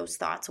drive those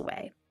thoughts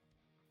away.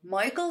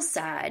 Michael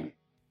said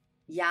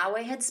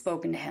Yahweh had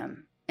spoken to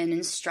him and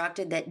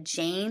instructed that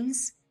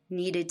James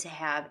needed to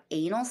have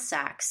anal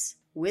sex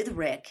with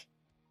Rick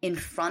in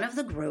front of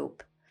the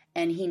group,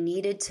 and he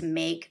needed to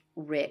make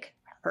Rick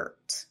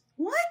hurt.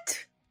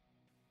 What?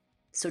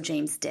 So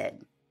James did.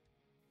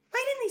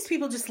 Why didn't these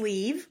people just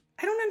leave?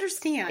 I don't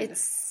understand.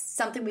 It's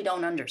something we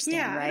don't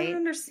understand, right? I don't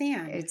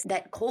understand. It's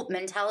that cult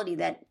mentality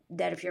that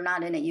if you're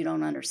not in it, you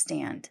don't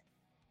understand.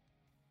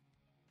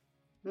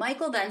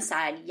 Michael then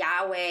said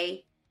Yahweh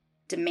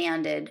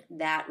demanded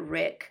that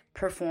Rick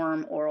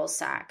perform oral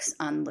sex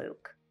on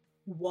Luke.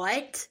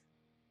 What?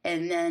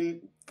 And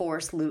then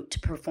forced Luke to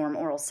perform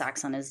oral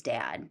sex on his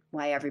dad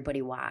while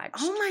everybody watched.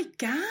 Oh my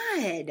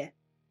God.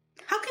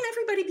 How can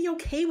everybody be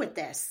okay with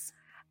this?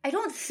 I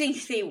don't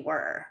think they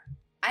were.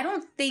 I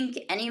don't think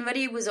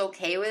anybody was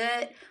okay with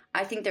it.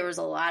 I think there was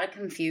a lot of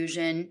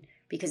confusion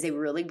because they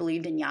really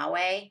believed in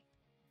Yahweh.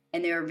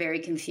 And they were very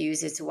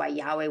confused as to why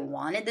Yahweh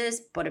wanted this.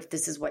 But if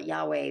this is what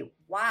Yahweh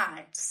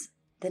wants,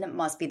 then it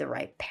must be the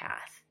right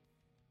path.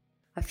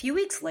 A few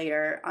weeks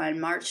later,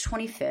 on March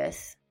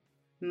 25th,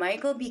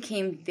 Michael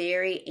became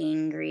very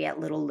angry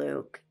at little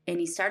Luke. And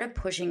he started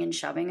pushing and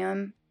shoving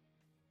him.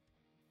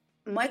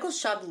 Michael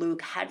shoved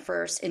Luke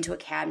headfirst into a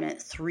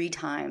cabinet 3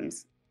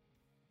 times.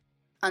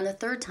 On the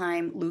 3rd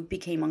time, Luke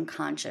became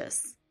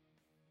unconscious.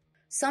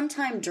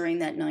 Sometime during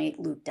that night,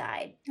 Luke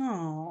died.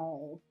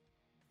 Oh.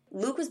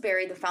 Luke was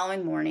buried the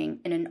following morning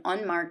in an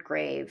unmarked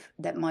grave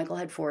that Michael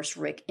had forced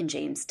Rick and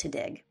James to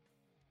dig.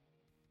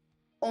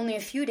 Only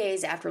a few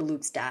days after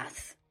Luke's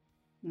death,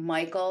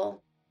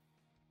 Michael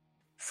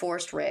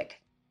forced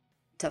Rick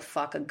to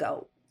fuck a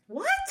goat.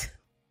 What?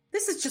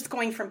 This is just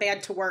going from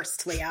bad to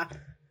worse, Leah.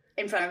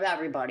 In front of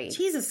everybody.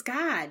 Jesus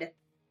God.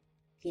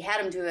 He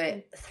had him do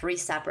it 3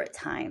 separate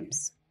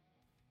times.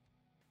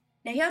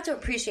 Now, you have to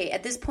appreciate,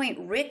 at this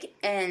point, Rick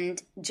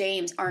and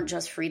James aren't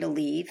just free to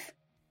leave.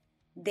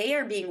 They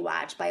are being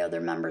watched by other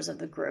members of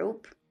the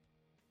group.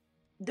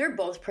 They're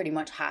both pretty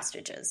much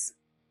hostages.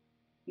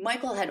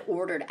 Michael had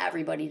ordered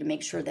everybody to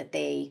make sure that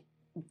they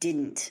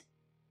didn't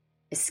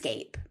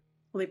escape.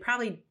 Well, they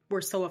probably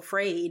were so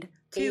afraid,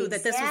 too,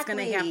 that this was going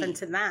to happen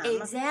to them.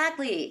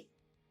 Exactly.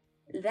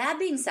 That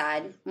being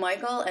said,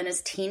 Michael and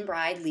his teen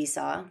bride,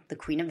 Lisa, the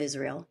Queen of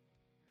Israel,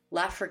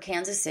 left for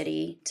Kansas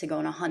City to go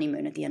on a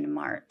honeymoon at the end of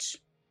March.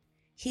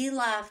 He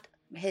left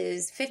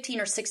his 15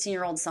 or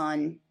 16-year-old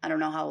son, I don't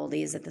know how old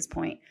he is at this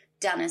point,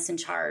 Dennis, in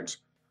charge,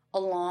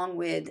 along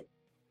with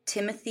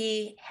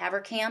Timothy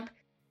Haverkamp.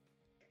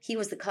 He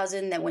was the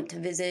cousin that went to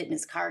visit and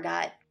his car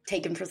got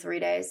taken for 3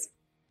 days.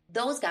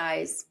 Those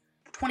guys,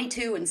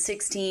 22 and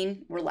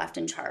 16, were left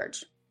in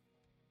charge.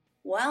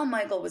 While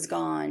Michael was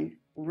gone,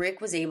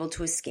 Rick was able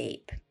to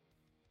escape.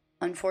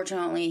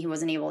 Unfortunately, he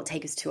wasn't able to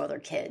take his 2 other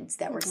kids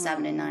that were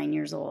 7 and 9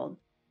 years old.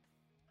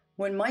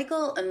 When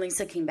Michael and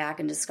Lisa came back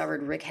and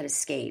discovered Rick had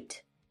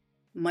escaped,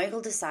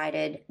 Michael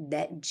decided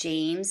that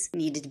James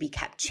needed to be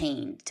kept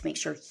chained to make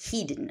sure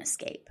he didn't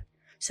escape.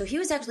 So he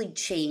was actually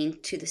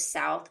chained to the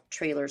south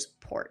trailer's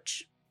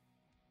porch.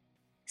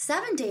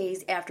 7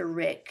 days after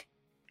Rick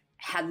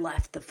had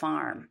left the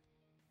farm,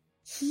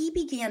 he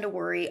began to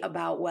worry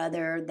about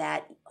whether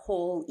that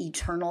whole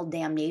eternal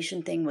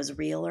damnation thing was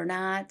real or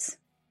not.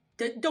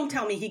 Don't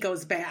tell me he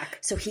goes back.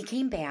 So he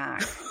came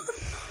back.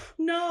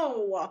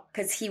 No.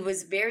 Because he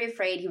was very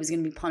afraid he was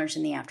going to be punished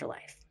in the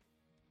afterlife.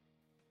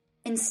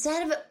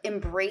 Instead of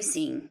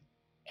embracing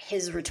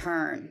his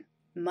return,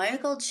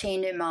 Michael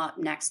chained him up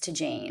next to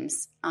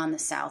James on the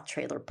south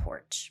trailer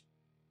porch.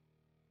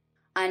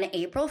 On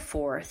April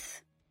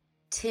 4th,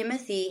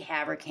 Timothy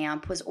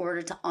Haverkamp was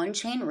ordered to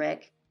unchain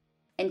Rick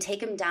and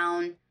take him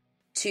down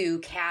to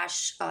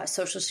cash a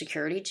Social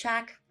Security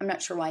check. I'm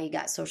not sure why he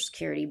got Social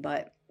Security,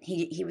 but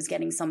he was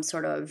getting some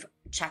sort of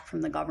check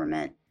from the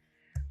government.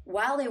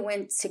 While they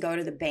went to go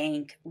to the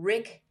bank,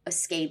 Rick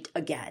escaped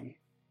again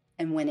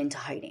and went into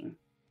hiding.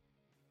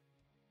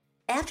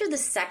 After the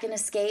second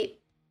escape,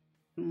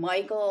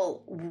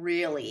 Michael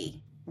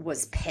really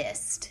was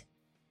pissed,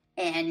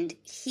 and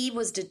he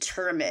was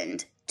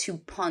determined to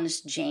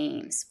punish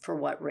James for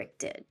what Rick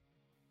did.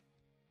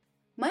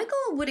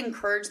 Michael would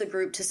encourage the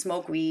group to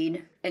smoke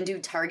weed and do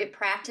target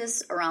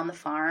practice around the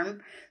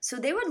farm. So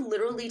they would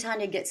literally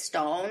tend to get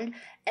stoned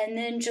and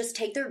then just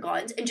take their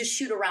guns and just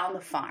shoot around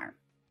the farm.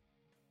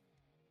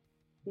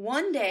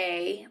 One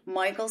day,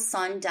 Michael's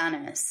son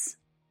Dennis,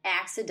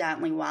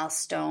 accidentally while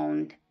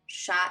stoned,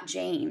 shot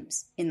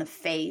James in the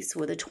face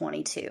with a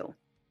 .22.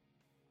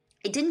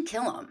 It didn't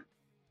kill him,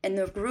 and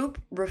the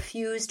group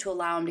refused to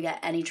allow him to get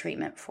any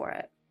treatment for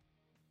it.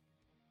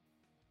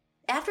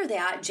 After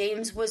that,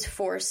 James was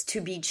forced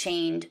to be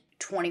chained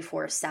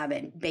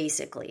 24/7,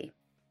 basically,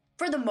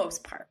 for the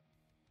most part.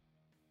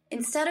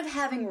 Instead of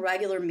having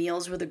regular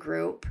meals with the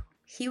group,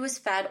 he was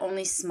fed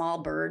only small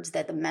birds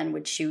that the men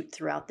would shoot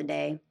throughout the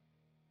day.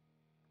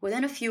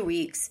 Within a few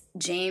weeks,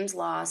 James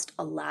lost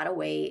a lot of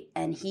weight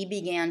and he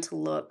began to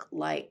look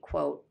like,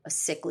 quote, a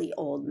sickly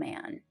old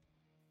man.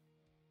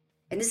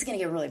 And this is going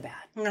to get really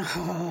bad.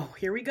 Oh,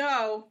 here we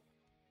go.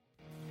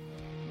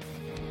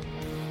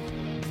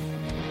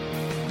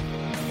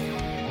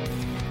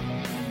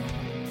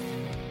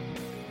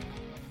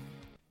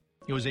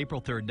 It was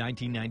April 3rd,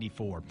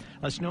 1994,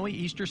 a snowy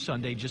Easter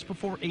Sunday just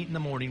before 8 in the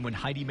morning when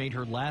Heidi made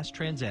her last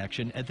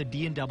transaction at the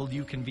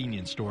D&W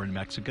convenience store in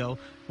Mexico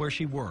where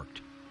she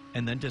worked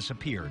and then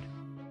disappeared.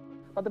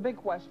 But the big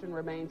question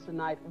remains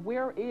tonight,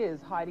 where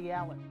is Heidi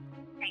Allen?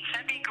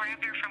 Somebody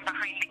grabbed her from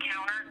behind the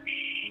counter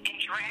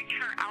and dragged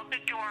her out the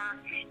door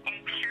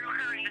and threw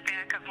her in the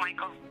back of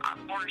Michael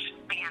Bohr's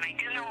van. I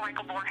do know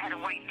Michael Bohr had a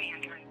white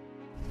van during.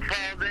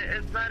 Well,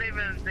 it's not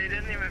even, they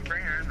didn't even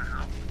bring her in the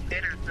house. They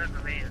just took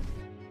the van.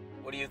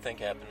 What do you think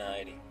happened to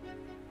Heidi?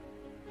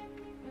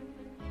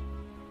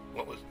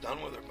 What was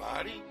done with her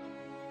body?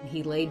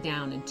 He laid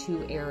down in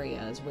 2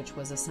 areas, which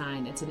was a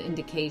sign, it's an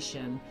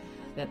indication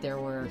that there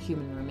were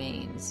human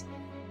remains.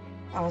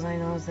 All I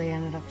know is they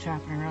ended up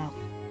chopping her up.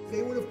 If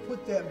they would have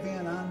put that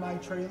van on my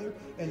trailer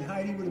and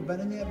Heidi would have been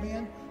in that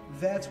van,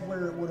 that's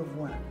where it would have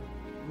went.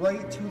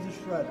 Right to the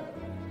shredder.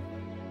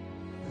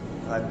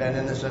 I've been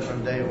in this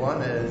from day one.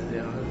 There's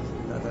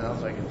nothing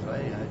else I can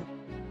say.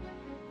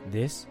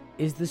 This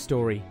is the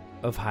story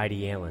of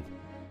Heidi Allen.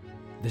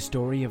 The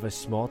story of a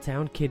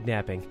small-town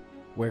kidnapping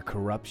where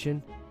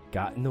corruption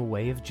got in the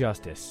way of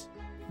justice.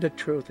 The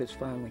truth is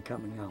finally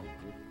coming out.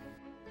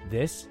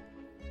 This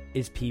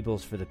is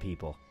Peebles for the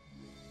People,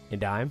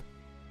 and I'm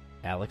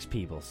Alex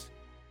Peebles.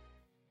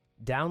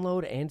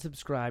 Download and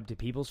subscribe to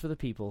Peebles for the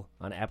People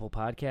on Apple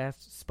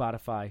Podcasts,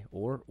 Spotify,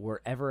 or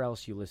wherever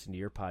else you listen to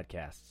your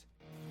podcasts.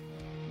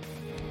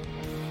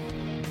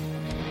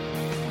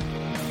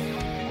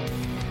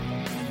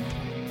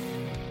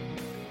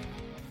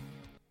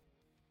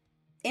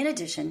 In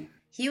addition,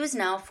 He was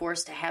now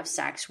forced to have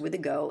sex with a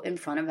goat in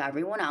front of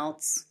everyone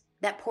else.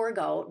 That poor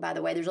goat, by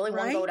the way, there's only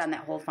one goat on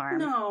that whole farm.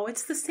 No,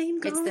 it's the same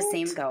goat. It's the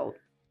same goat.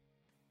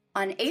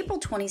 On April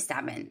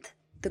 27th,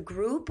 the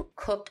group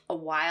cooked a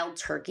wild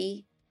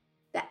turkey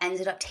that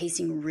ended up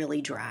tasting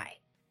really dry.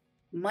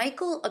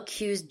 Michael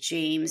accused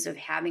James of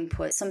having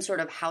put some sort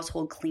of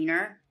household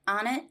cleaner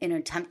on it in an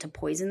attempt to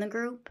poison the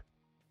group,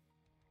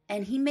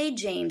 and he made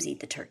James eat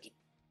the turkey.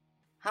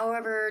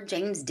 However,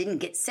 James didn't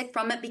get sick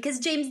from it because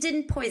James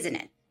didn't poison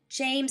it.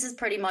 James is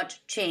pretty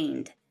much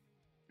chained.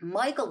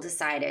 Michael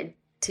decided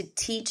to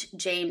teach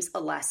James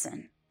a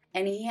lesson,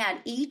 and he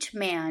had each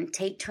man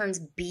take turns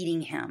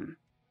beating him.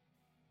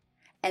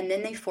 And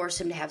then they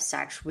forced him to have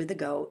sex with the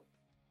goat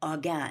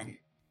again.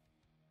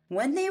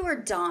 When they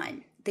were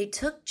done, they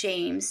took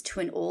James to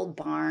an old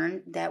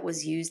barn that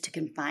was used to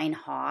confine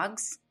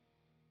hogs,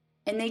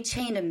 and they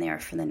chained him there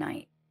for the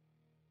night.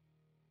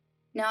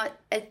 Now,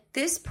 at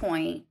this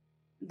point,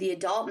 the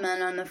adult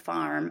men on the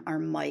farm are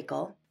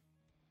Michael,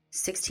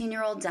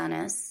 16-year-old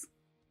Dennis,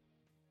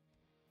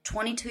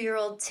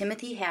 22-year-old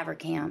Timothy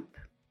Haverkamp,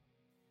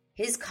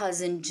 his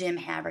cousin Jim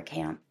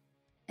Haverkamp,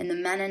 and the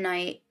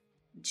Mennonite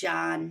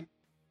John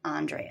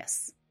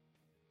Andreas.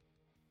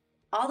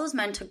 All those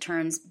men took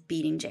turns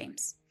beating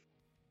James.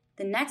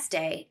 The next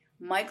day,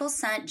 Michael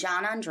sent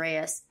John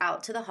Andreas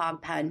out to the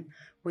hog pen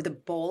with a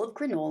bowl of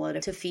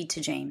granola to feed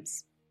to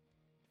James.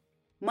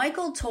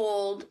 Michael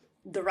told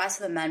the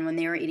rest of the men when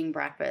they were eating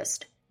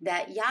breakfast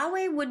that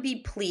Yahweh would be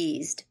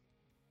pleased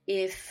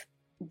if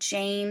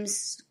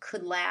James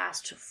could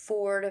last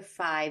 4 to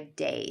 5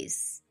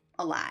 days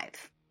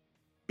alive,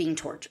 being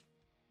tortured.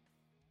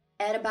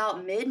 At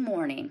about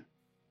mid-morning,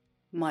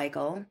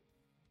 Michael,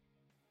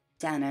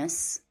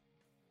 Dennis,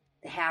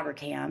 the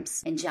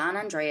Haverkamps, and John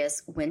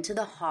Andreas went to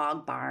the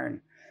hog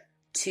barn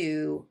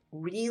to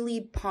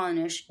really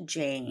punish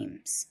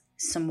James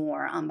some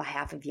more on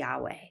behalf of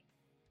Yahweh.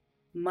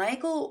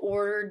 Michael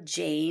ordered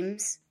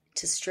James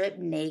to strip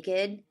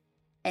naked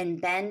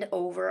and bend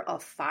over a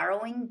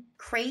farrowing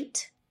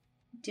crate.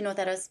 Do you know what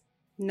that is?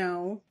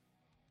 No.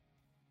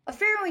 A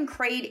farrowing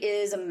crate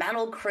is a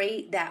metal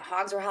crate that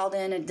hogs are held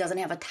in. It doesn't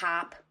have a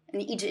top.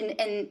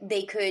 And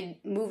they could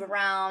move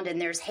around, and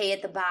there's hay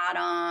at the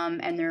bottom,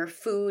 and their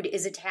food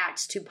is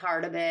attached to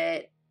part of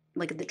it,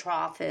 like the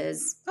trough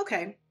is.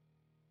 Okay.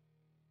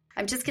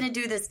 I'm just going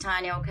to do this,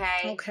 Tanya,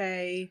 okay?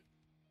 Okay.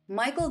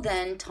 Michael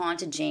then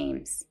taunted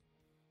James,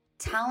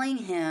 telling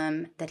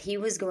him that he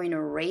was going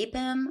to rape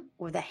him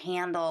with the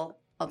handle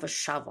of a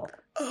shovel.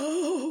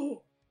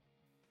 Oh!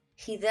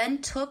 He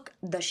then took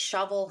the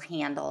shovel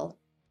handle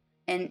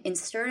and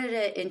inserted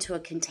it into a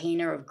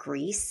container of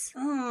grease.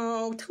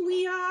 Oh,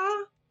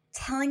 Tuya.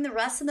 Telling the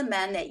rest of the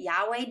men that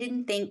Yahweh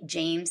didn't think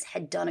James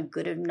had done a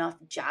good enough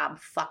job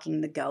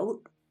fucking the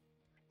goat,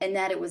 and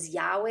that it was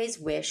Yahweh's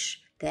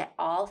wish that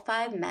all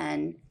 5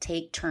 men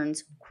take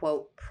turns,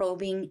 quote,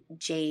 probing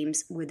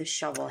James with a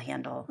shovel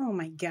handle. Oh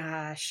my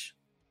gosh.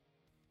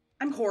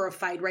 I'm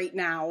horrified right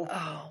now.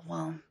 Oh,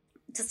 well,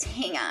 just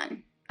hang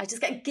on. I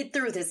just got to get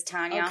through this,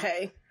 Tanya.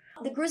 Okay.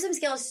 The gruesome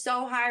scale is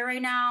so high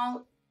right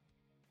now.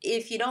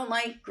 If you don't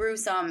like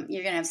gruesome,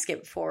 you're going to have to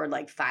skip forward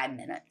like 5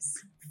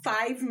 minutes.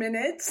 5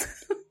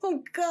 minutes?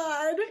 Oh,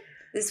 God.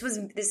 This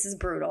is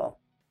brutal.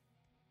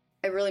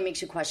 It really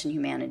makes you question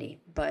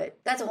humanity, but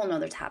that's a whole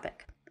nother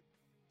topic.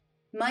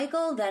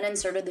 Michael then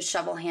inserted the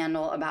shovel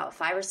handle about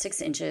 5 or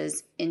 6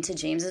 inches into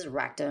James's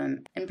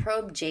rectum and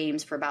probed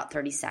James for about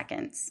 30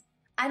 seconds.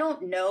 I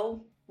don't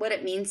know what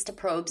it means to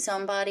probe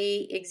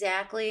somebody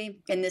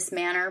exactly in this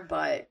manner,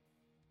 but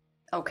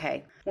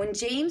okay. When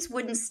James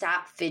wouldn't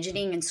stop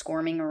fidgeting and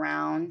squirming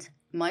around,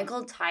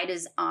 Michael tied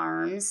his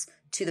arms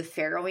to the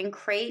farrowing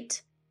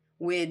crate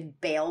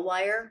with bale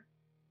wire.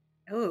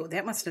 Oh,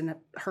 that must have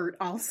hurt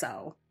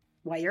also.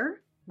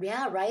 Wire?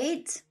 Yeah,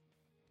 right?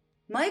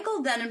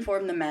 Michael then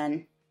informed the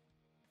men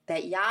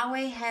that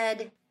Yahweh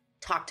had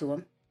talked to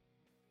him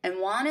and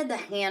wanted the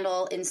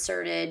handle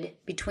inserted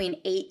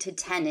between 8 to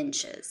 10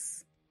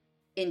 inches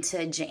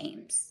into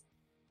James.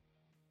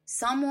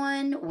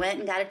 Someone went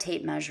and got a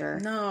tape measure.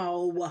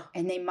 No.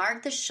 And they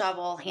marked the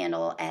shovel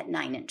handle at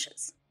 9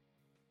 inches.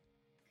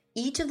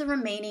 Each of the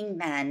remaining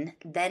men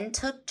then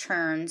took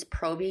turns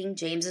probing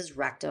James's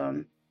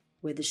rectum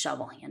with the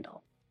shovel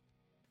handle.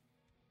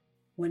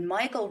 When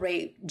Michael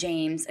raped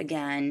James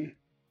again,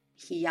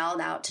 he yelled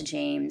out to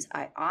James,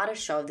 "I ought to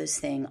shove this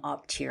thing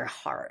up to your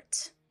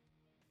heart."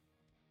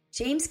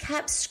 James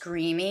kept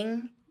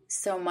screaming,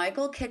 so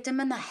Michael kicked him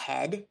in the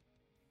head,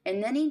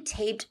 and then he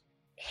taped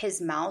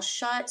his mouth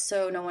shut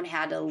so no one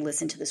had to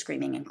listen to the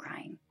screaming and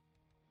crying.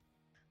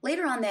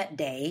 Later on that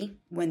day,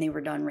 when they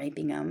were done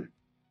raping him,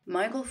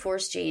 Michael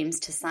forced James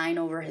to sign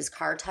over his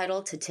car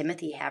title to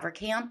Timothy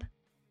Haverkamp.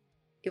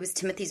 It was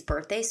Timothy's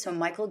birthday, so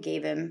Michael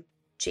gave him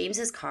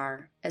James's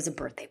car as a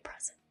birthday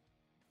present.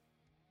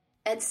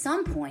 At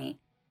some point,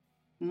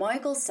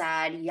 Michael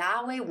said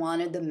Yahweh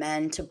wanted the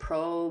men to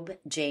probe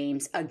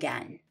James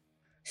again.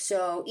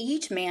 So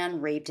each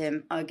man raped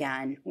him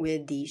again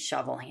with the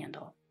shovel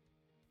handle.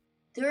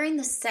 During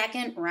the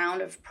second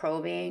round of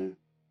probing,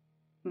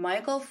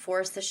 Michael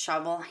forced the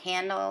shovel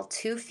handle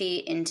 2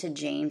 feet into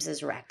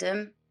James's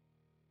rectum,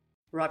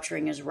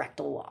 rupturing his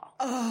rectal wall.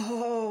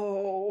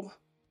 Oh.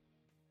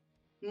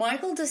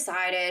 Michael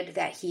decided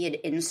that he had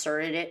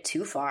inserted it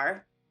too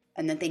far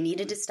and that they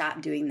needed to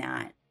stop doing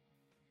that.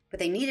 But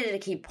they needed to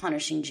keep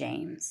punishing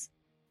James.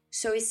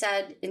 So he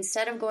said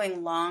instead of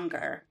going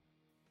longer,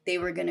 they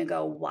were going to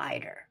go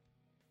wider.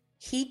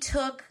 He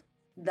took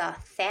the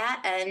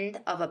fat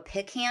end of a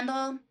pick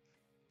handle,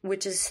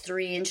 which is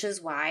 3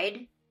 inches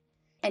wide,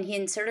 and he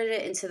inserted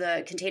it into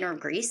the container of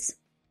grease.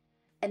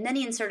 And then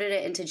he inserted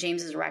it into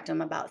James's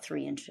rectum about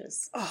 3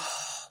 inches.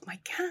 Oh, my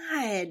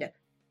God.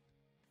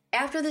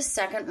 After the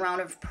second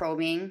round of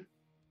probing,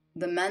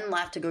 the men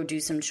left to go do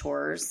some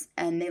chores,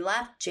 and they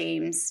left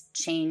James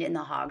chained in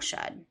the hog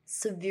shed,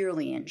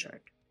 severely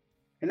injured.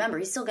 Remember,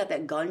 he's still got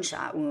that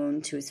gunshot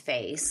wound to his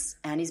face,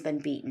 and he's been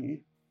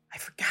beaten. I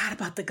forgot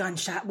about the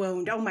gunshot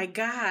wound. Oh, my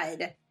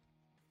God.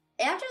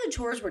 After the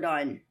chores were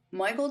done,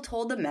 Michael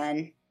told the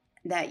men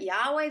that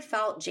Yahweh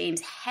felt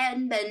James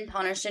hadn't been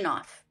punished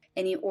enough,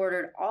 and he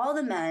ordered all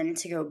the men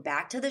to go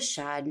back to the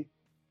shed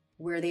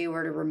where they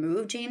were to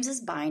remove James's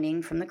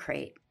binding from the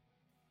crate.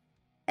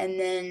 And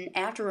then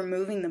after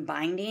removing the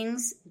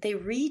bindings, they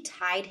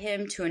retied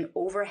him to an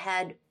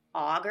overhead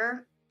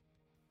auger.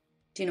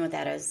 Do you know what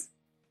that is?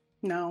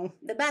 No.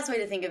 The best way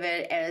to think of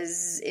it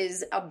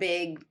is a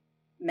big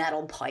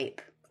metal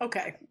pipe.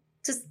 Okay.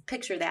 Just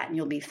picture that and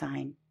you'll be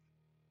fine.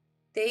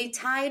 They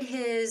tied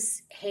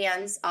his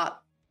hands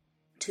up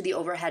to the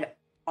overhead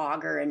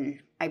auger and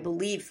I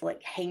believe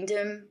hanged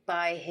him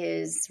by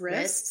his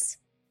wrists.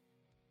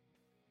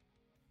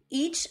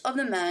 Each of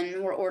the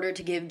men were ordered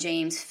to give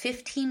James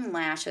 15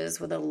 lashes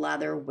with a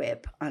leather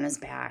whip on his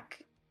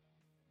back.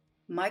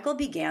 Michael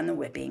began the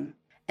whipping,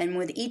 and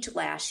with each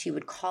lash, he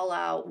would call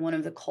out one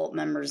of the cult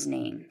members'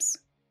 names.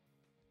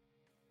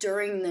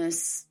 During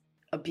this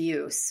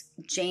abuse,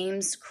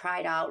 James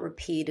cried out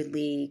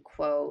repeatedly,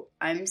 quote,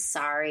 "I'm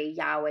sorry,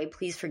 Yahweh,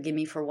 please forgive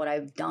me for what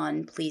I've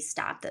done. Please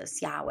stop this,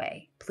 Yahweh,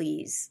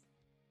 please."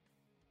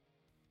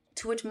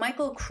 To which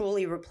Michael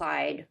cruelly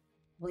replied,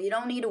 "Well, you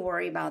don't need to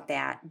worry about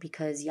that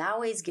because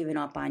Yahweh's given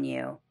up on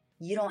you.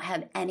 You don't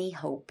have any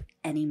hope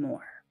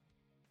anymore."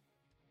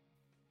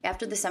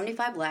 After the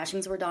 75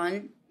 lashings were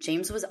done,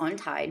 James was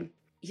untied.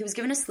 He was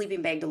given a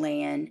sleeping bag to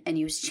lay in, and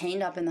he was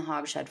chained up in the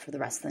hog shed for the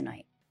rest of the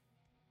night.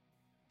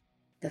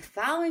 The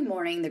following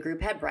morning, the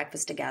group had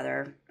breakfast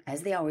together,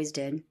 as they always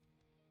did.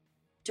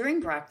 During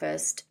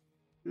breakfast,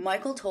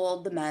 Michael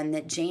told the men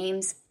that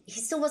James,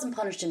 he still wasn't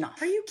punished enough.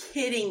 Are you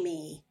kidding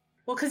me?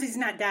 Well, because he's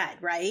not dead,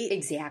 right?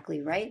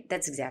 Exactly, right?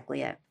 That's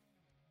exactly it.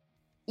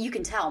 You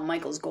can tell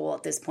Michael's goal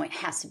at this point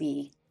has to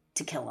be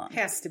to kill him.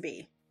 Has to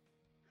be.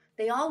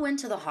 They all went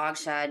to the hog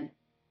shed,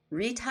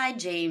 retied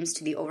James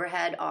to the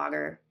overhead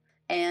auger,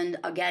 and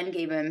again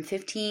gave him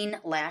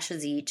 15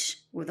 lashes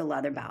each with a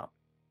leather belt.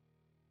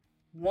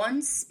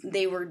 Once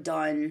they were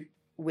done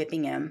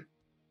whipping him,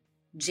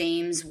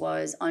 James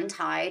was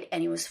untied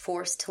and he was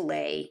forced to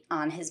lay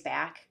on his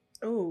back.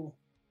 Ooh.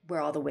 Where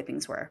all the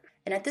whippings were.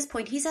 And at this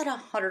point, he's at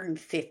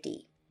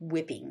 150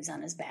 whippings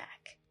on his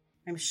back.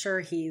 I'm sure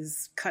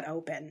he's cut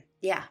open.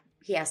 Yeah,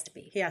 he has to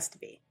be. He has to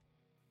be.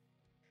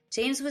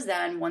 James was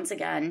then once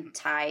again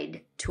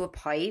tied to a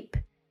pipe,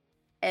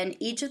 and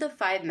each of the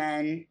 5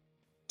 men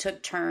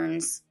took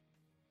turns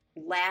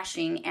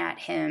lashing at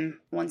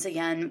him once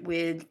again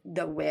with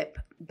the whip,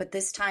 but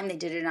this time they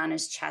did it on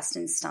his chest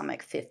and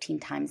stomach 15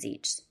 times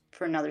each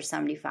for another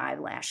 75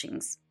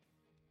 lashings.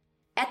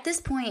 At this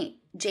point,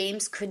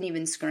 James couldn't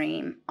even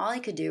scream. All he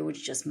could do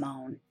was just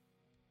moan.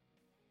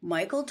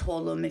 Michael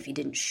told him if he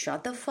didn't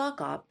shut the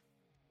fuck up,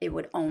 it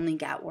would only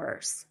get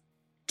worse.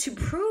 To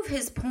prove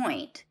his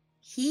point,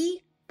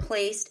 he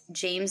placed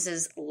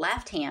James's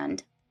left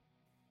hand,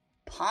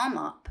 palm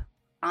up,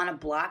 on a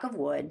block of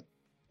wood,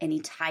 and he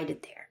tied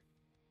it there.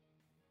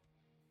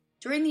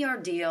 During the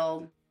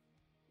ordeal,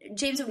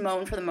 James would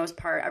moan for the most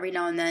part. Every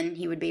now and then,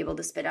 he would be able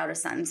to spit out a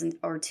sentence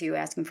or two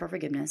asking for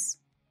forgiveness.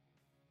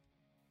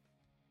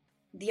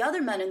 The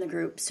other men in the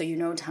group, so you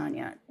know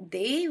Tanya,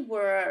 they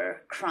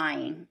were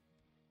crying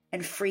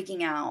and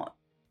freaking out.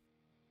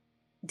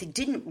 They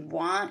didn't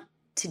want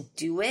to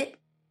do it.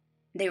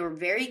 They were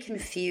very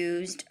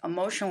confused,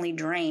 emotionally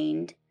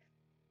drained,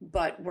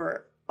 but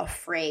were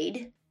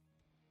afraid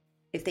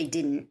if they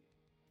didn't.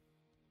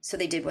 So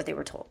they did what they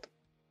were told.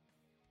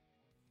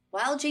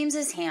 While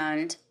James's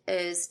hand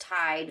is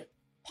tied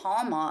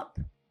palm up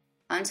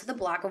onto the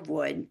block of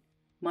wood,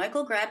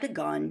 Michael grabbed a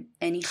gun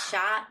and he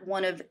shot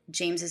one of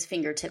James's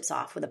fingertips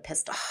off with a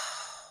pistol.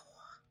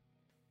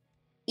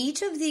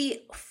 Each of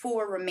the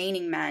 4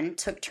 remaining men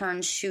took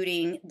turns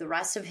shooting the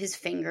rest of his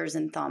fingers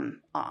and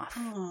thumb off.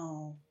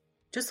 Oh,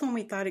 just when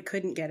we thought it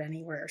couldn't get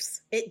any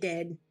worse. It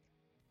did.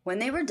 When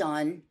they were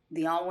done,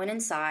 they all went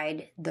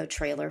inside the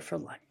trailer for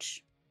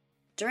lunch.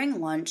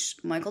 During lunch,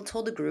 Michael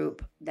told the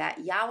group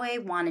that Yahweh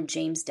wanted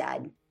James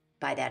dead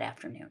by that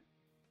afternoon.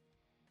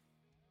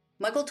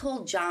 Michael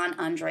told John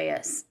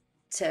Andreas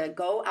to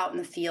go out in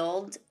the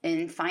field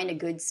and find a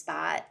good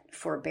spot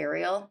for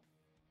burial.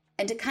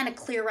 And to kind of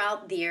clear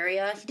out the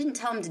area, he didn't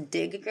tell him to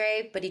dig a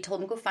grave, but he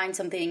told him go find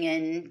something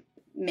and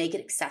make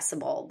it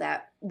accessible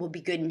that will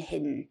be good and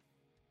hidden.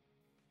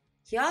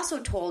 He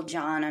also told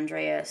John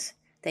Andreas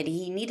that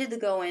he needed to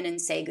go in and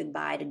say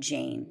goodbye to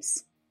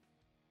James.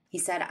 He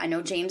said, I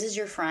know James is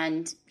your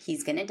friend.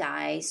 He's going to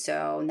die,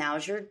 so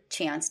now's your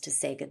chance to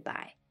say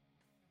goodbye.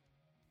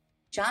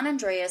 John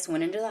Andreas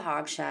went into the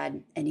hog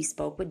shed and he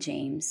spoke with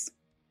James.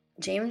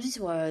 James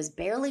was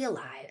barely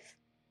alive.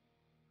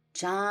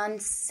 John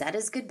said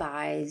his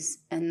goodbyes,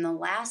 and the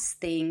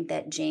last thing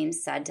that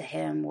James said to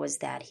him was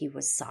that he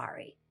was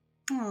sorry.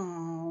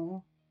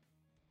 Oh.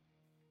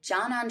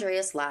 John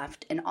Andreas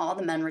left, and all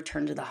the men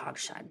returned to the hog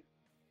shed.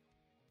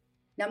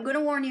 Now, I'm going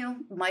to warn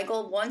you,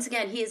 Michael, once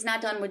again, he is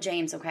not done with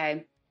James,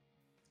 okay?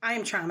 I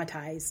am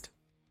traumatized.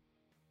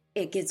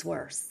 It gets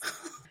worse.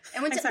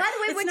 And by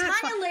the way, when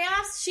Tanya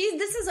laughs,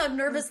 this is a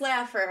nervous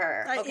laugh for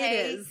her, okay?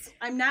 It is.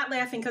 I'm not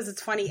laughing because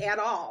it's funny at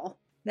all.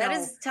 That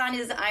is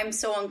Tanya's I'm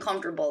so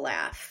uncomfortable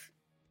laugh.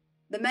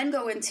 The men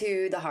go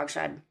into the hog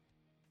shed.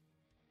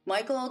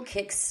 Michael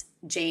kicks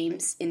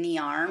James in the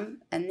arm,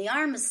 and the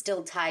arm is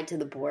still tied to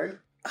the board,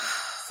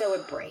 so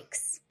it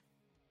breaks.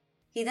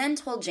 He then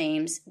told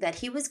James that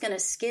he was going to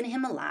skin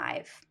him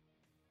alive,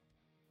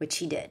 which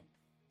he did.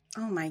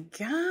 Oh my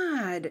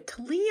God,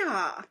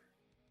 Talia.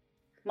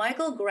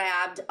 Michael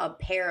grabbed a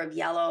pair of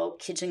yellow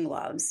kitchen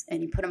gloves,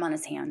 and he put them on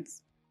his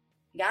hands.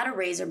 He got a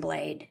razor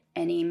blade,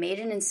 and he made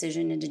an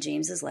incision into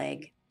James's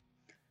leg.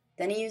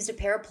 Then he used a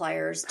pair of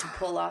pliers to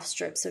pull off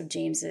strips of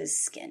James's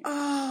skin.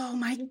 Oh,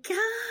 my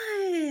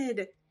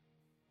God.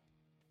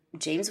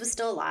 James was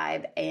still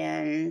alive,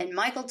 and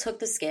Michael took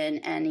the skin,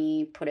 and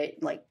he put it,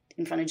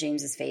 in front of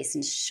James's face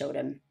and showed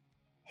him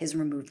his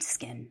removed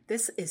skin.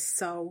 This is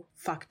so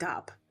fucked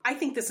up. I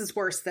think this is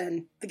worse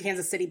than the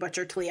Kansas City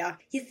butcher, Talia.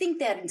 You think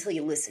that until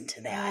you listen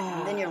to that,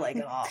 and then you're like,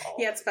 oh.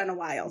 Yeah, it's been a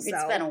while, so.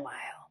 It's been a while.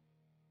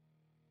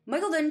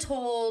 Michael then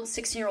told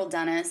 16-year-old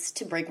Dennis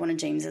to break one of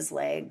James's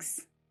legs.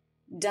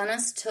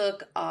 Dennis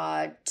took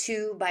a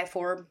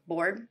 2x4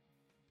 board.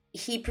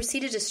 He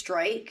proceeded to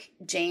strike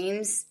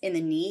James in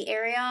the knee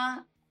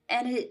area,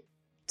 and it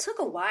took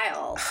a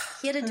while.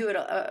 He had to do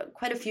it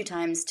quite a few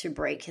times to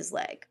break his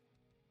leg.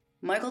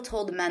 Michael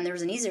told the men there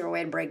was an easier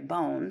way to break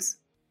bones.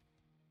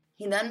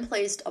 He then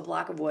placed a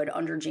block of wood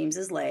under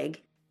James's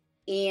leg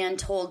and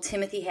told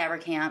Timothy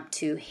Haverkamp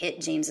to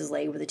hit James's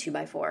leg with a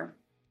 2x4.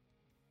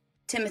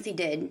 Timothy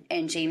did,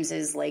 and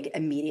James's leg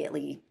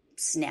immediately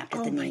snapped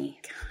at the knee.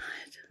 Oh,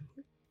 my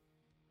God.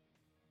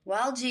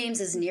 While James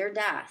is near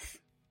death,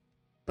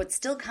 but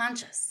still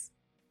conscious,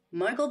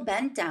 Michael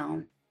bent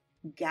down,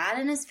 got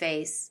in his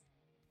face,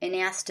 and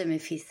asked him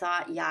if he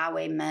thought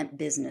Yahweh meant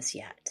business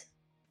yet.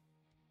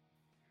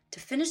 To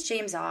finish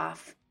James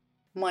off,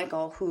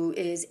 Michael, who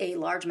is a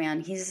large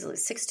man, he's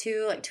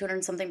 6'2",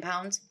 200-something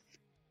pounds,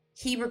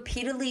 he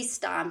repeatedly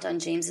stomped on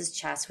James's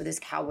chest with his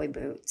cowboy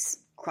boots,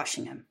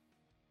 crushing him.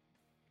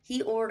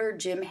 He ordered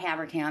Jim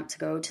Haverkamp to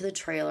go to the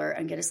trailer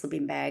and get a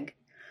sleeping bag.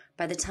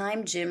 By the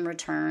time Jim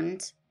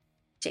returned,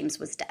 James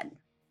was dead.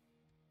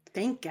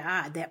 Thank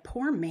God. That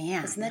poor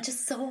man. Isn't that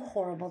just so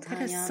horrible,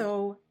 Tanya? That is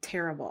so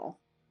terrible.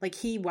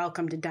 He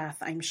welcomed death,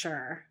 I'm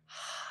sure.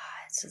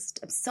 It's just,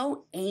 I'm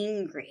so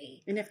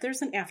angry. And if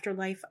there's an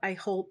afterlife, I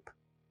hope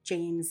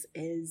James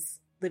is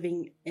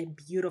living a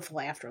beautiful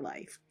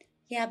afterlife.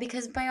 Yeah,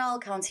 because by all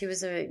accounts, he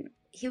was a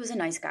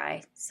nice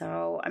guy.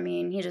 So, I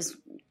mean, he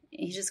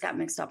just got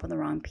mixed up with the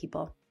wrong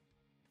people.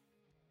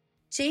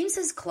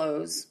 James's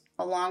clothes,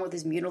 along with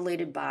his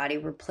mutilated body,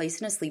 were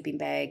placed in a sleeping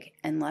bag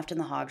and left in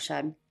the hog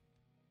shed.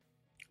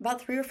 About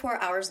 3 or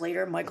 4 hours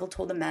later, Michael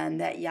told the men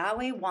that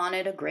Yahweh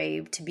wanted a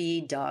grave to be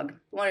dug.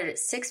 He wanted it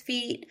 6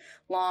 feet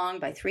long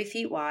by 3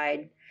 feet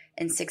wide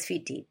and 6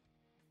 feet deep.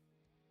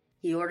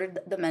 He ordered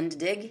the men to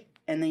dig,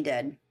 and they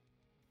did.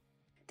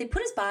 They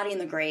put his body in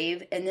the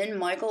grave, and then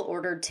Michael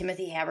ordered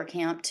Timothy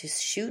Haverkamp to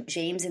shoot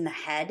James in the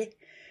head.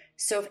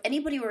 So if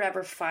anybody would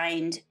ever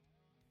find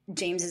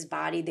James's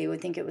body, they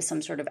would think it was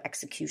some sort of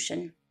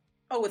execution.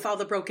 Oh, with all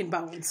the broken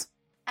bones.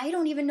 I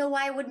don't even know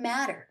why it would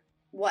matter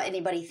what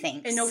anybody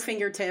thinks. And no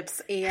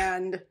fingertips,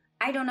 and...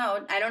 I don't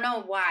know. I don't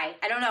know why.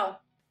 I don't know.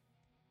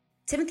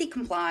 Timothy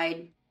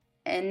complied,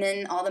 and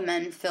then all the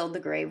men filled the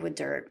grave with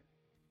dirt.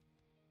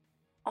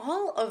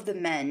 All of the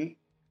men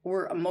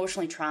were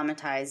emotionally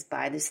traumatized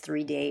by this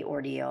 3-day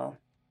ordeal,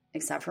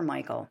 except for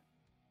Michael.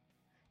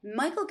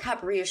 Michael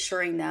kept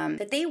reassuring them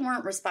that they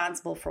weren't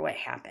responsible for what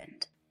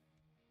happened.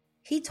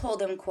 He told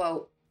them,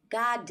 quote,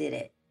 God did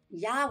it.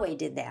 Yahweh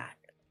did that.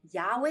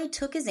 Yahweh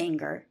took his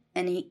anger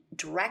and he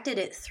directed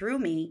it through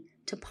me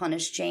to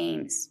punish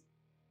James,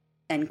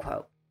 end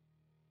quote.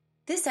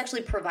 This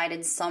actually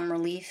provided some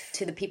relief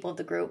to the people of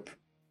the group.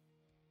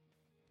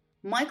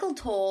 Michael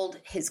told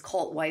his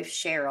cult wife,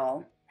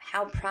 Cheryl,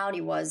 how proud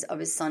he was of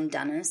his son,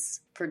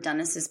 Dennis, for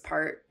Dennis's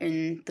part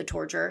in the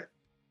torture.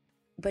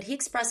 But he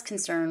expressed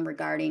concern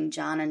regarding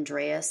John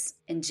Andreas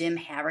and Jim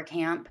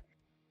Haverkamp.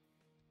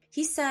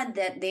 He said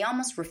that they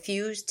almost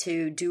refused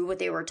to do what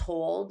they were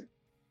told,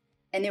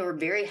 and they were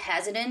very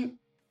hesitant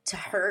to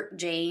hurt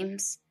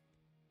James.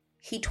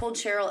 He told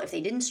Cheryl if they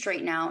didn't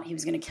straighten out, he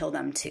was going to kill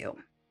them too.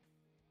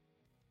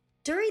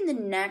 During the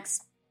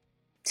next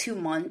 2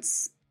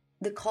 months,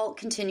 the cult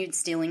continued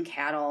stealing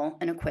cattle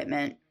and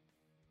equipment.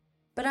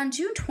 But on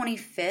June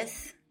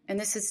 25th, and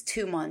this is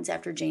 2 months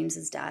after James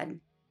is dead,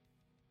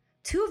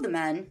 2 of the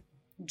men,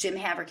 Jim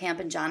Haverkamp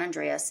and John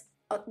Andreas,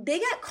 they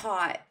got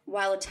caught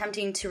while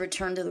attempting to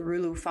return to the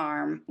Rulu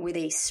farm with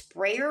a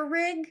sprayer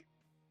rig.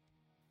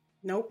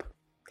 Nope.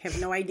 Have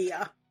no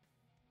idea.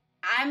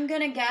 I'm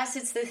going to guess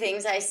it's the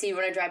things I see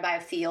when I drive by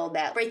a field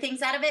that spray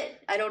things out of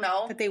it. I don't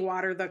know. That they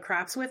water the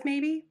crops with,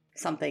 maybe?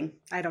 Something.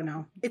 I don't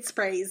know. It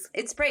sprays.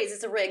 It sprays.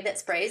 It's a rig that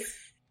sprays.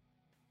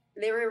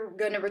 They were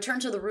going to return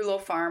to the Rulo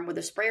farm with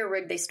a sprayer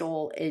rig they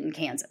stole in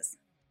Kansas.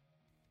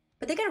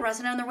 But they got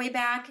arrested on their way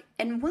back,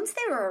 and once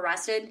they were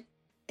arrested,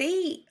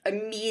 they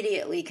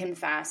immediately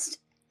confessed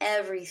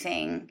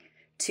everything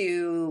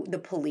to the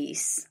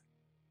police.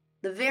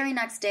 The very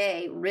next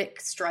day,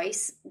 Rick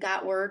Strice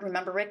got word.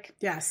 Remember Rick?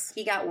 Yes.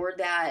 He got word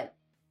that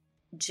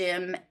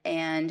Jim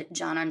and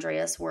John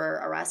Andreas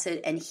were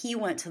arrested, and he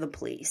went to the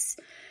police,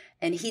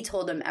 and he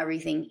told them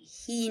everything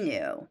he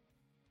knew.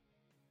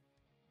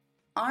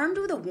 Armed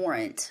with a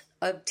warrant,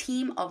 a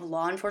team of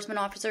law enforcement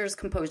officers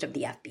composed of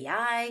the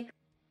FBI,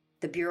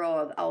 the Bureau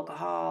of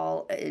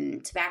Alcohol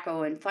and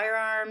Tobacco and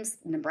Firearms,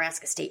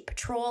 Nebraska State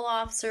Patrol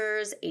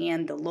officers,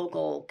 and the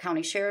local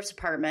county sheriff's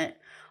department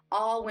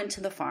all went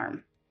to the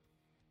farm.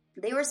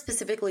 They were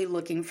specifically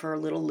looking for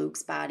little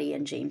Luke's body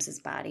and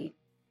James's body.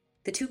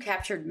 The 2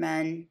 captured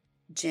men,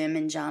 Jim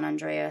and John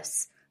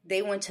Andreas,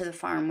 they went to the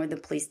farm with the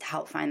police to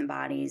help find the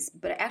bodies,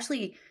 but it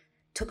actually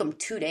took them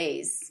 2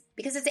 days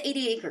because it's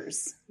 80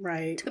 acres.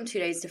 Right. It took them 2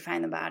 days to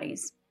find the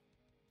bodies.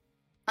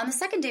 On the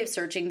second day of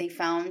searching, they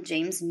found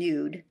James'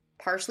 nude,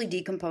 partially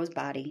decomposed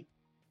body,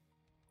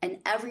 and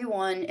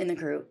everyone in the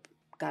group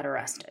got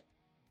arrested.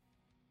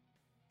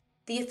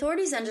 The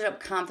authorities ended up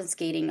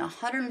confiscating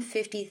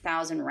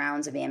 150,000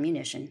 rounds of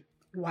ammunition.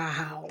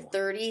 Wow.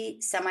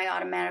 30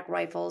 semi-automatic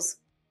rifles,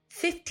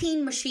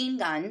 15 machine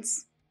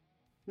guns,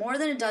 more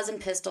than a dozen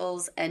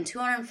pistols, and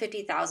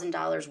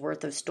 $250,000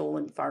 worth of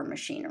stolen farm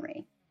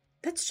machinery.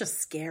 That's just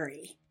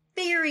scary.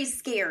 Very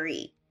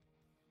scary.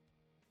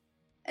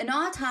 An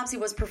autopsy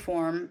was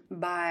performed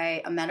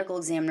by a medical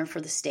examiner for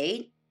the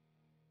state,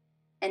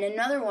 and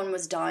another one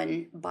was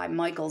done by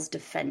Michael's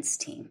defense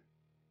team,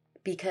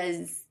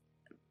 because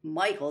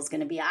Michael's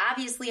going to be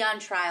obviously on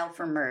trial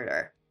for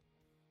murder.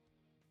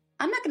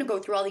 I'm not going to go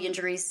through all the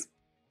injuries,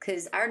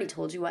 because I already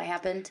told you what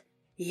happened.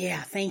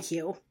 Yeah, thank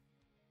you.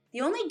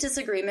 The only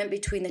disagreement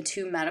between the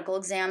 2 medical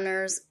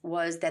examiners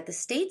was that the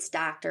state's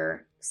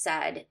doctor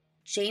said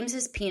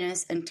James's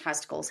penis and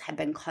testicles had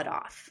been cut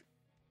off,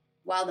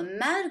 while the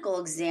medical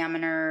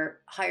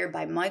examiner hired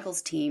by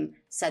Michael's team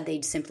said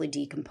they'd simply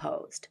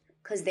decomposed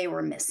because they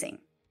were missing.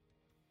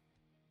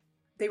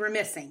 They were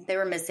missing. They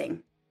were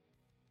missing.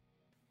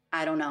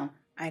 I don't know.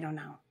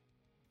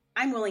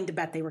 I'm willing to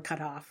bet they were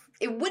cut off.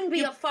 It wouldn't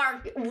be a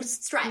far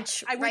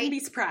stretch. I wouldn't be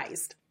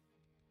surprised.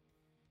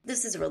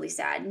 This is really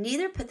sad.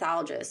 Neither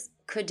pathologist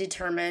could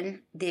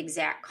determine the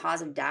exact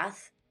cause of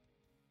death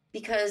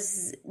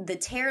because the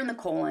tear in the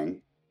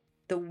colon,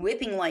 the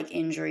whipping-like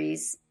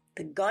injuries,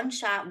 the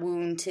gunshot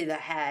wound to the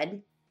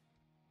head,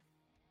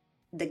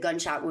 the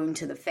gunshot wound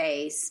to the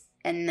face,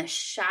 and the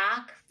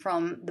shock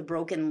from the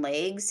broken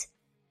legs,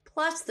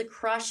 plus the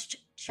crushed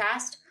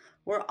chest,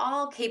 were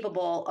all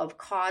capable of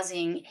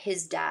causing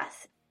his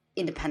death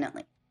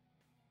independently.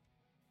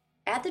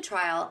 At the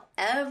trial,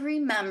 every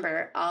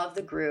member of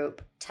the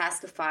group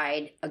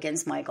testified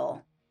against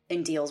Michael,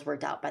 and deals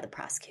worked out by the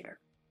prosecutor.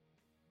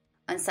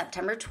 On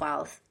September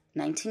 12th,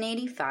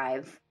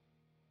 1985,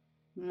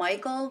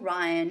 Michael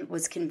Ryan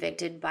was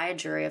convicted by a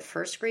jury of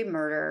first-degree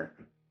murder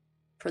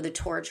for the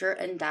torture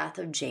and death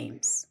of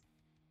James,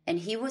 and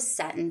he was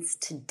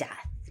sentenced to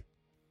death.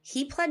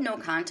 He pled no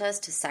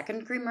contest to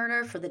second-degree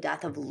murder for the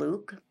death of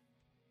Luke.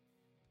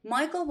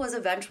 Michael was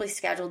eventually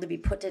scheduled to be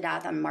put to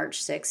death on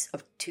March 6th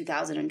of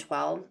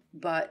 2012,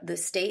 but the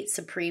state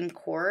Supreme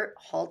Court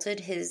halted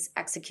his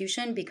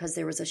execution because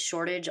there was a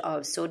shortage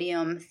of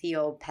sodium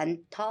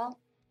thiopental.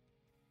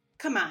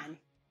 Come on.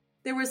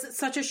 There was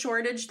such a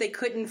shortage they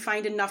couldn't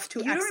find enough to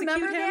execute him? You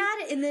remember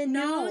that? In the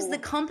news, the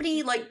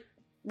company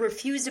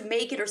refused to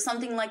make it or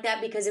something like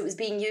that because it was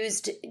being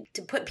used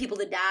to put people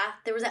to death.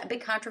 There was that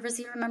big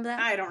controversy. Remember that?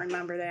 I don't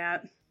remember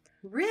that.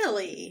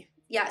 Really?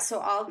 Yeah, so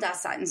all death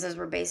sentences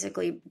were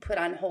basically put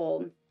on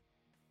hold.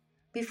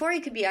 Before he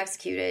could be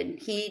executed,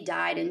 he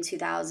died in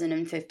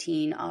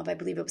 2015 of, I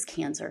believe it was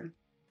cancer.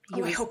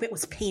 I hope it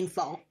was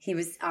painful. He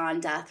was on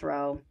death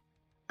row.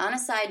 On a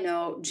side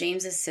note,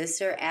 James's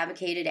sister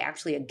advocated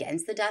actually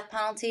against the death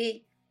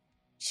penalty.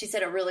 She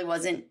said it really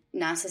wasn't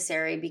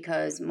necessary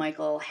because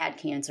Michael had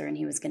cancer and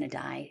he was going to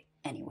die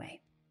anyway.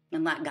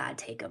 And let God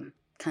take him,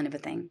 kind of a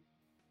thing.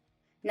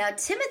 Now,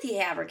 Timothy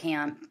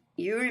Haverkamp,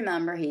 you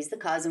remember he's the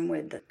cousin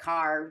with the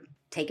car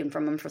taken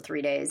from him for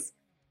 3 days.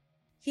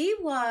 He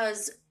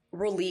was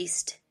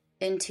released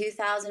in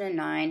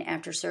 2009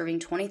 after serving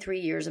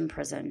 23 years in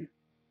prison.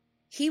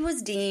 He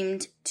was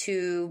deemed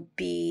to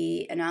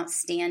be an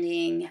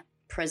outstanding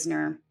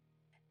prisoner.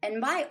 And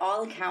by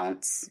all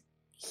accounts,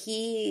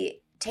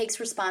 he takes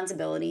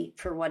responsibility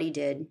for what he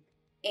did.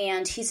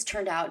 And he's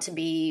turned out to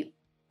be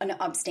an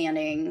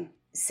upstanding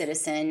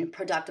citizen,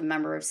 productive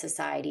member of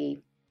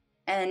society.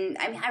 And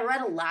I mean, I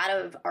read a lot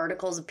of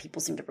articles of people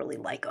seem to really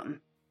like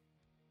him.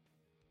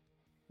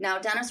 Now,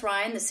 Dennis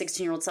Ryan, the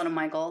 16-year-old son of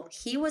Michael,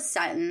 he was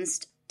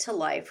sentenced to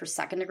life for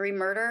second-degree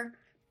murder.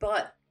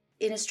 But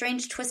in a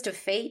strange twist of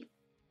fate,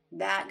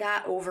 that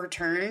got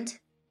overturned.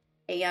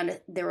 And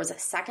there was a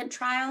second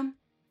trial.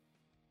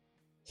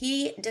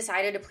 He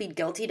decided to plead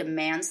guilty to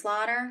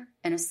manslaughter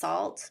and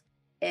assault,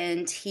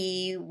 and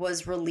he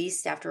was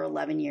released after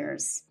 11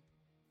 years.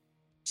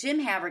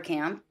 Jim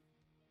Haverkamp,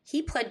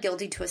 he pled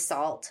guilty to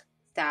assault,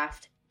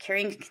 theft,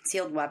 carrying a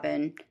concealed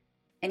weapon,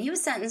 and he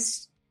was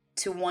sentenced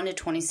to 1 to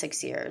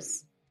 26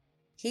 years.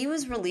 He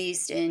was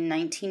released in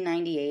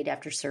 1998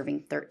 after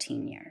serving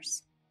 13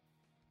 years.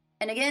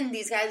 And again,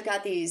 these guys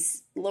got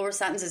these lower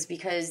sentences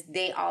because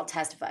they all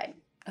testified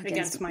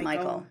against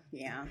Michael.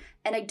 Yeah.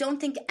 And I don't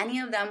think any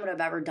of them would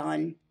have ever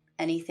done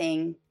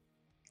anything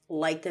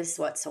like this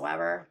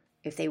whatsoever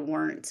if they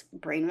weren't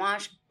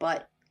brainwashed,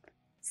 but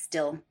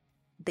still,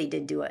 they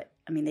did do it.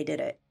 I mean, they did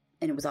it,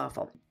 and it was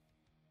awful.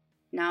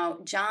 Now,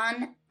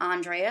 John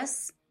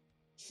Andreas,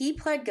 he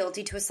pled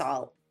guilty to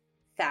assault,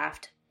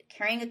 theft,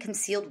 carrying a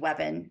concealed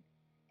weapon,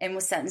 and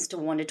was sentenced to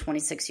 1 to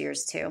 26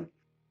 years too.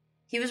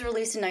 He was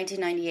released in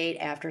 1998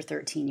 after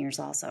 13 years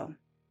also.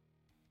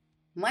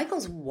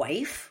 Michael's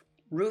wife,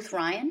 Ruth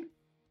Ryan,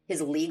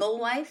 his legal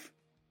wife,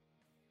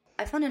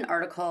 I found an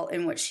article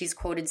in which she's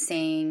quoted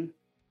saying,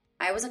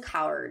 "I was a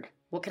coward.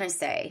 What can I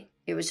say?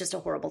 It was just a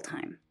horrible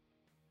time."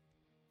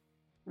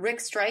 Rick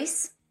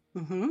Strice,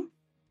 the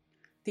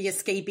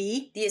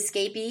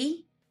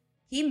escapee,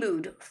 he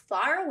moved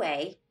far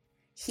away.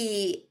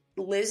 He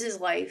lives his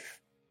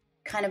life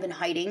kind of in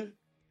hiding.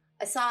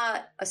 I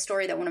saw a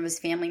story that one of his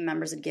family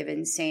members had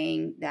given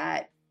saying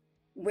that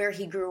where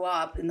he grew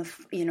up, in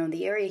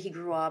the area he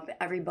grew up,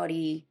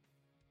 everybody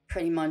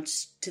pretty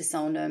much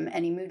disowned him,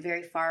 and he moved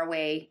very far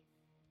away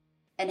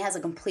and has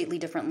a completely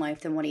different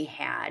life than what he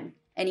had,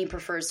 and he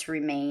prefers to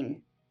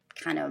remain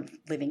kind of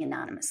living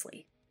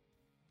anonymously.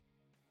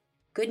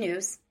 Good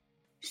news.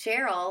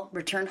 Cheryl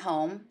returned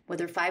home with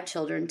her 5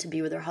 children to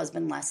be with her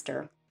husband,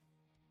 Lester.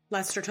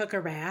 Lester took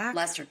her back?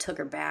 Lester took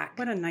her back.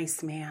 What a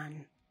nice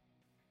man.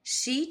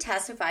 She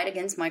testified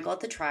against Michael at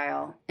the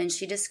trial, and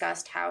she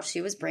discussed how she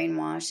was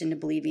brainwashed into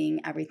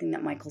believing everything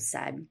that Michael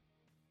said.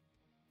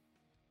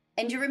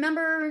 And you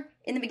remember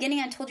in the beginning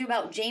I told you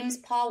about James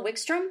Paul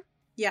Wickstrom?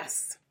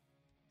 Yes.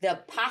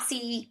 The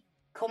Posse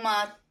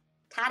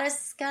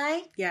Comitatus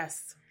guy?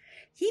 Yes.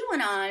 He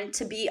went on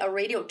to be a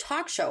radio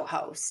talk show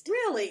host.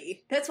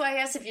 Really? That's why I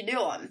asked if you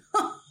knew him.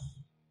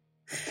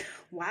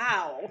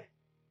 Wow.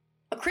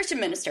 A Christian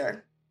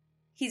minister.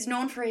 He's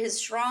known for his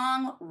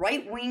strong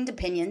right-winged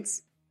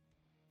opinions.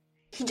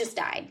 He just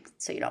died,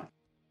 so you know.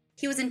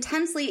 He was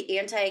intensely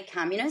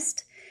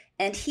anti-communist,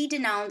 and he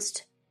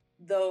denounced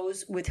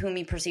those with whom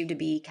he perceived to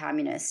be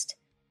communist,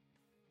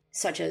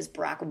 such as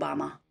Barack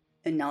Obama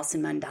and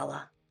Nelson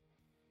Mandela.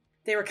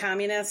 They were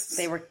communists?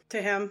 They were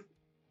to him?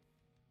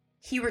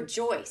 He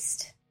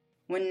rejoiced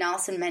when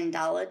Nelson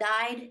Mandela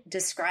died,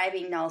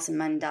 describing Nelson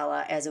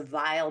Mandela as a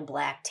vile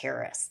black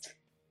terrorist.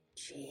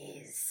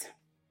 Jeez.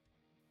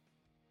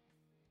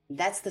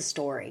 That's the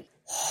story.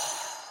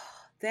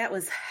 That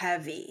was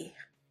heavy.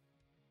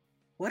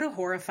 What a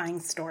horrifying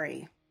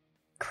story.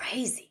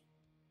 Crazy.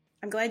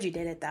 I'm glad you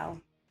did it,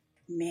 though.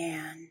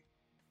 Man.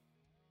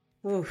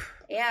 Oof.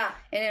 Yeah,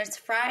 and it's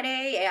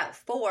Friday at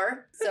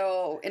 4,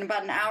 so in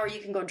about an hour you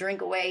can go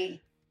drink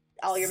away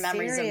all your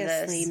memories of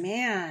this. Seriously,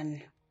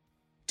 man.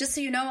 Just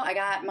so you know, I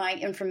got my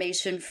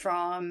information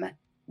from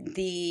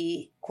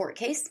the court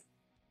case.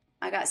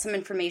 I got some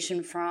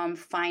information from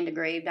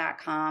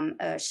findagrave.com,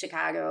 a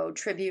Chicago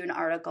Tribune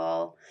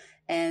article,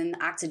 and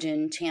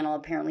Oxygen Channel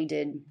apparently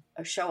did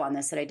a show on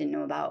this that I didn't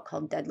know about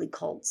called Deadly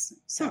Cults.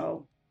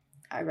 So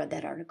I read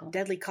that article.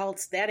 Deadly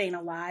Cults, that ain't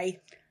a lie.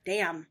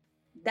 Damn.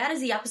 That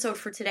is the episode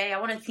for today. I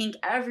want to thank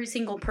every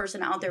single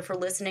person out there for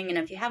listening. And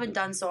if you haven't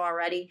done so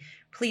already,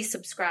 please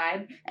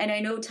subscribe. And I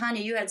know,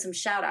 Tanya, you had some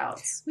shout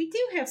outs. We do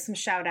have some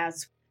shout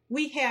outs.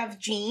 We have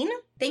Jean.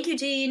 Thank you,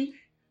 Jean.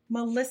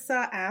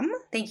 Melissa M.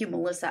 Thank you,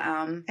 Melissa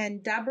M.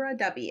 And Deborah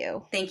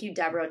W. Thank you,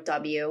 Deborah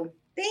W.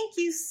 Thank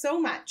you so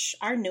much,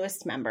 our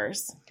newest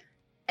members.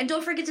 And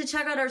don't forget to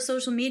check out our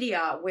social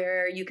media,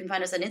 where you can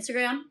find us on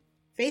Instagram,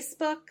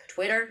 Facebook,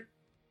 Twitter.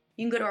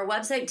 You can go to our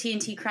website,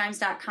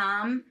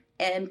 tntcrimes.com,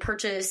 and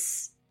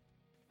purchase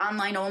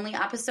online-only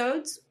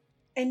episodes.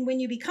 And when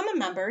you become a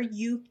member,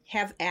 you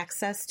have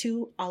access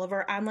to all of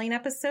our online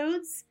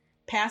episodes,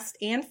 past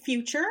and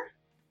future.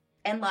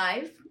 And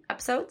live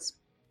episodes.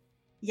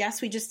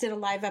 Yes, we just did a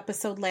live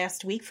episode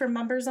last week for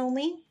members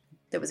only.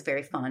 That was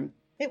very fun.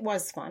 It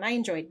was fun. I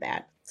enjoyed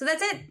that. So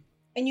that's it.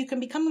 And you can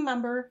become a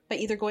member by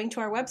either going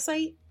to our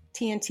website,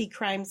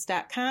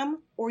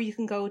 tntcrimes.com, or you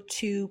can go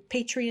to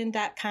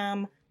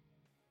patreon.com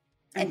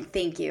And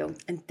thank you.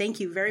 And thank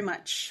you very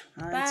much.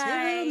 Bye.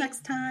 Until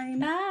next time.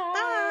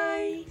 Bye.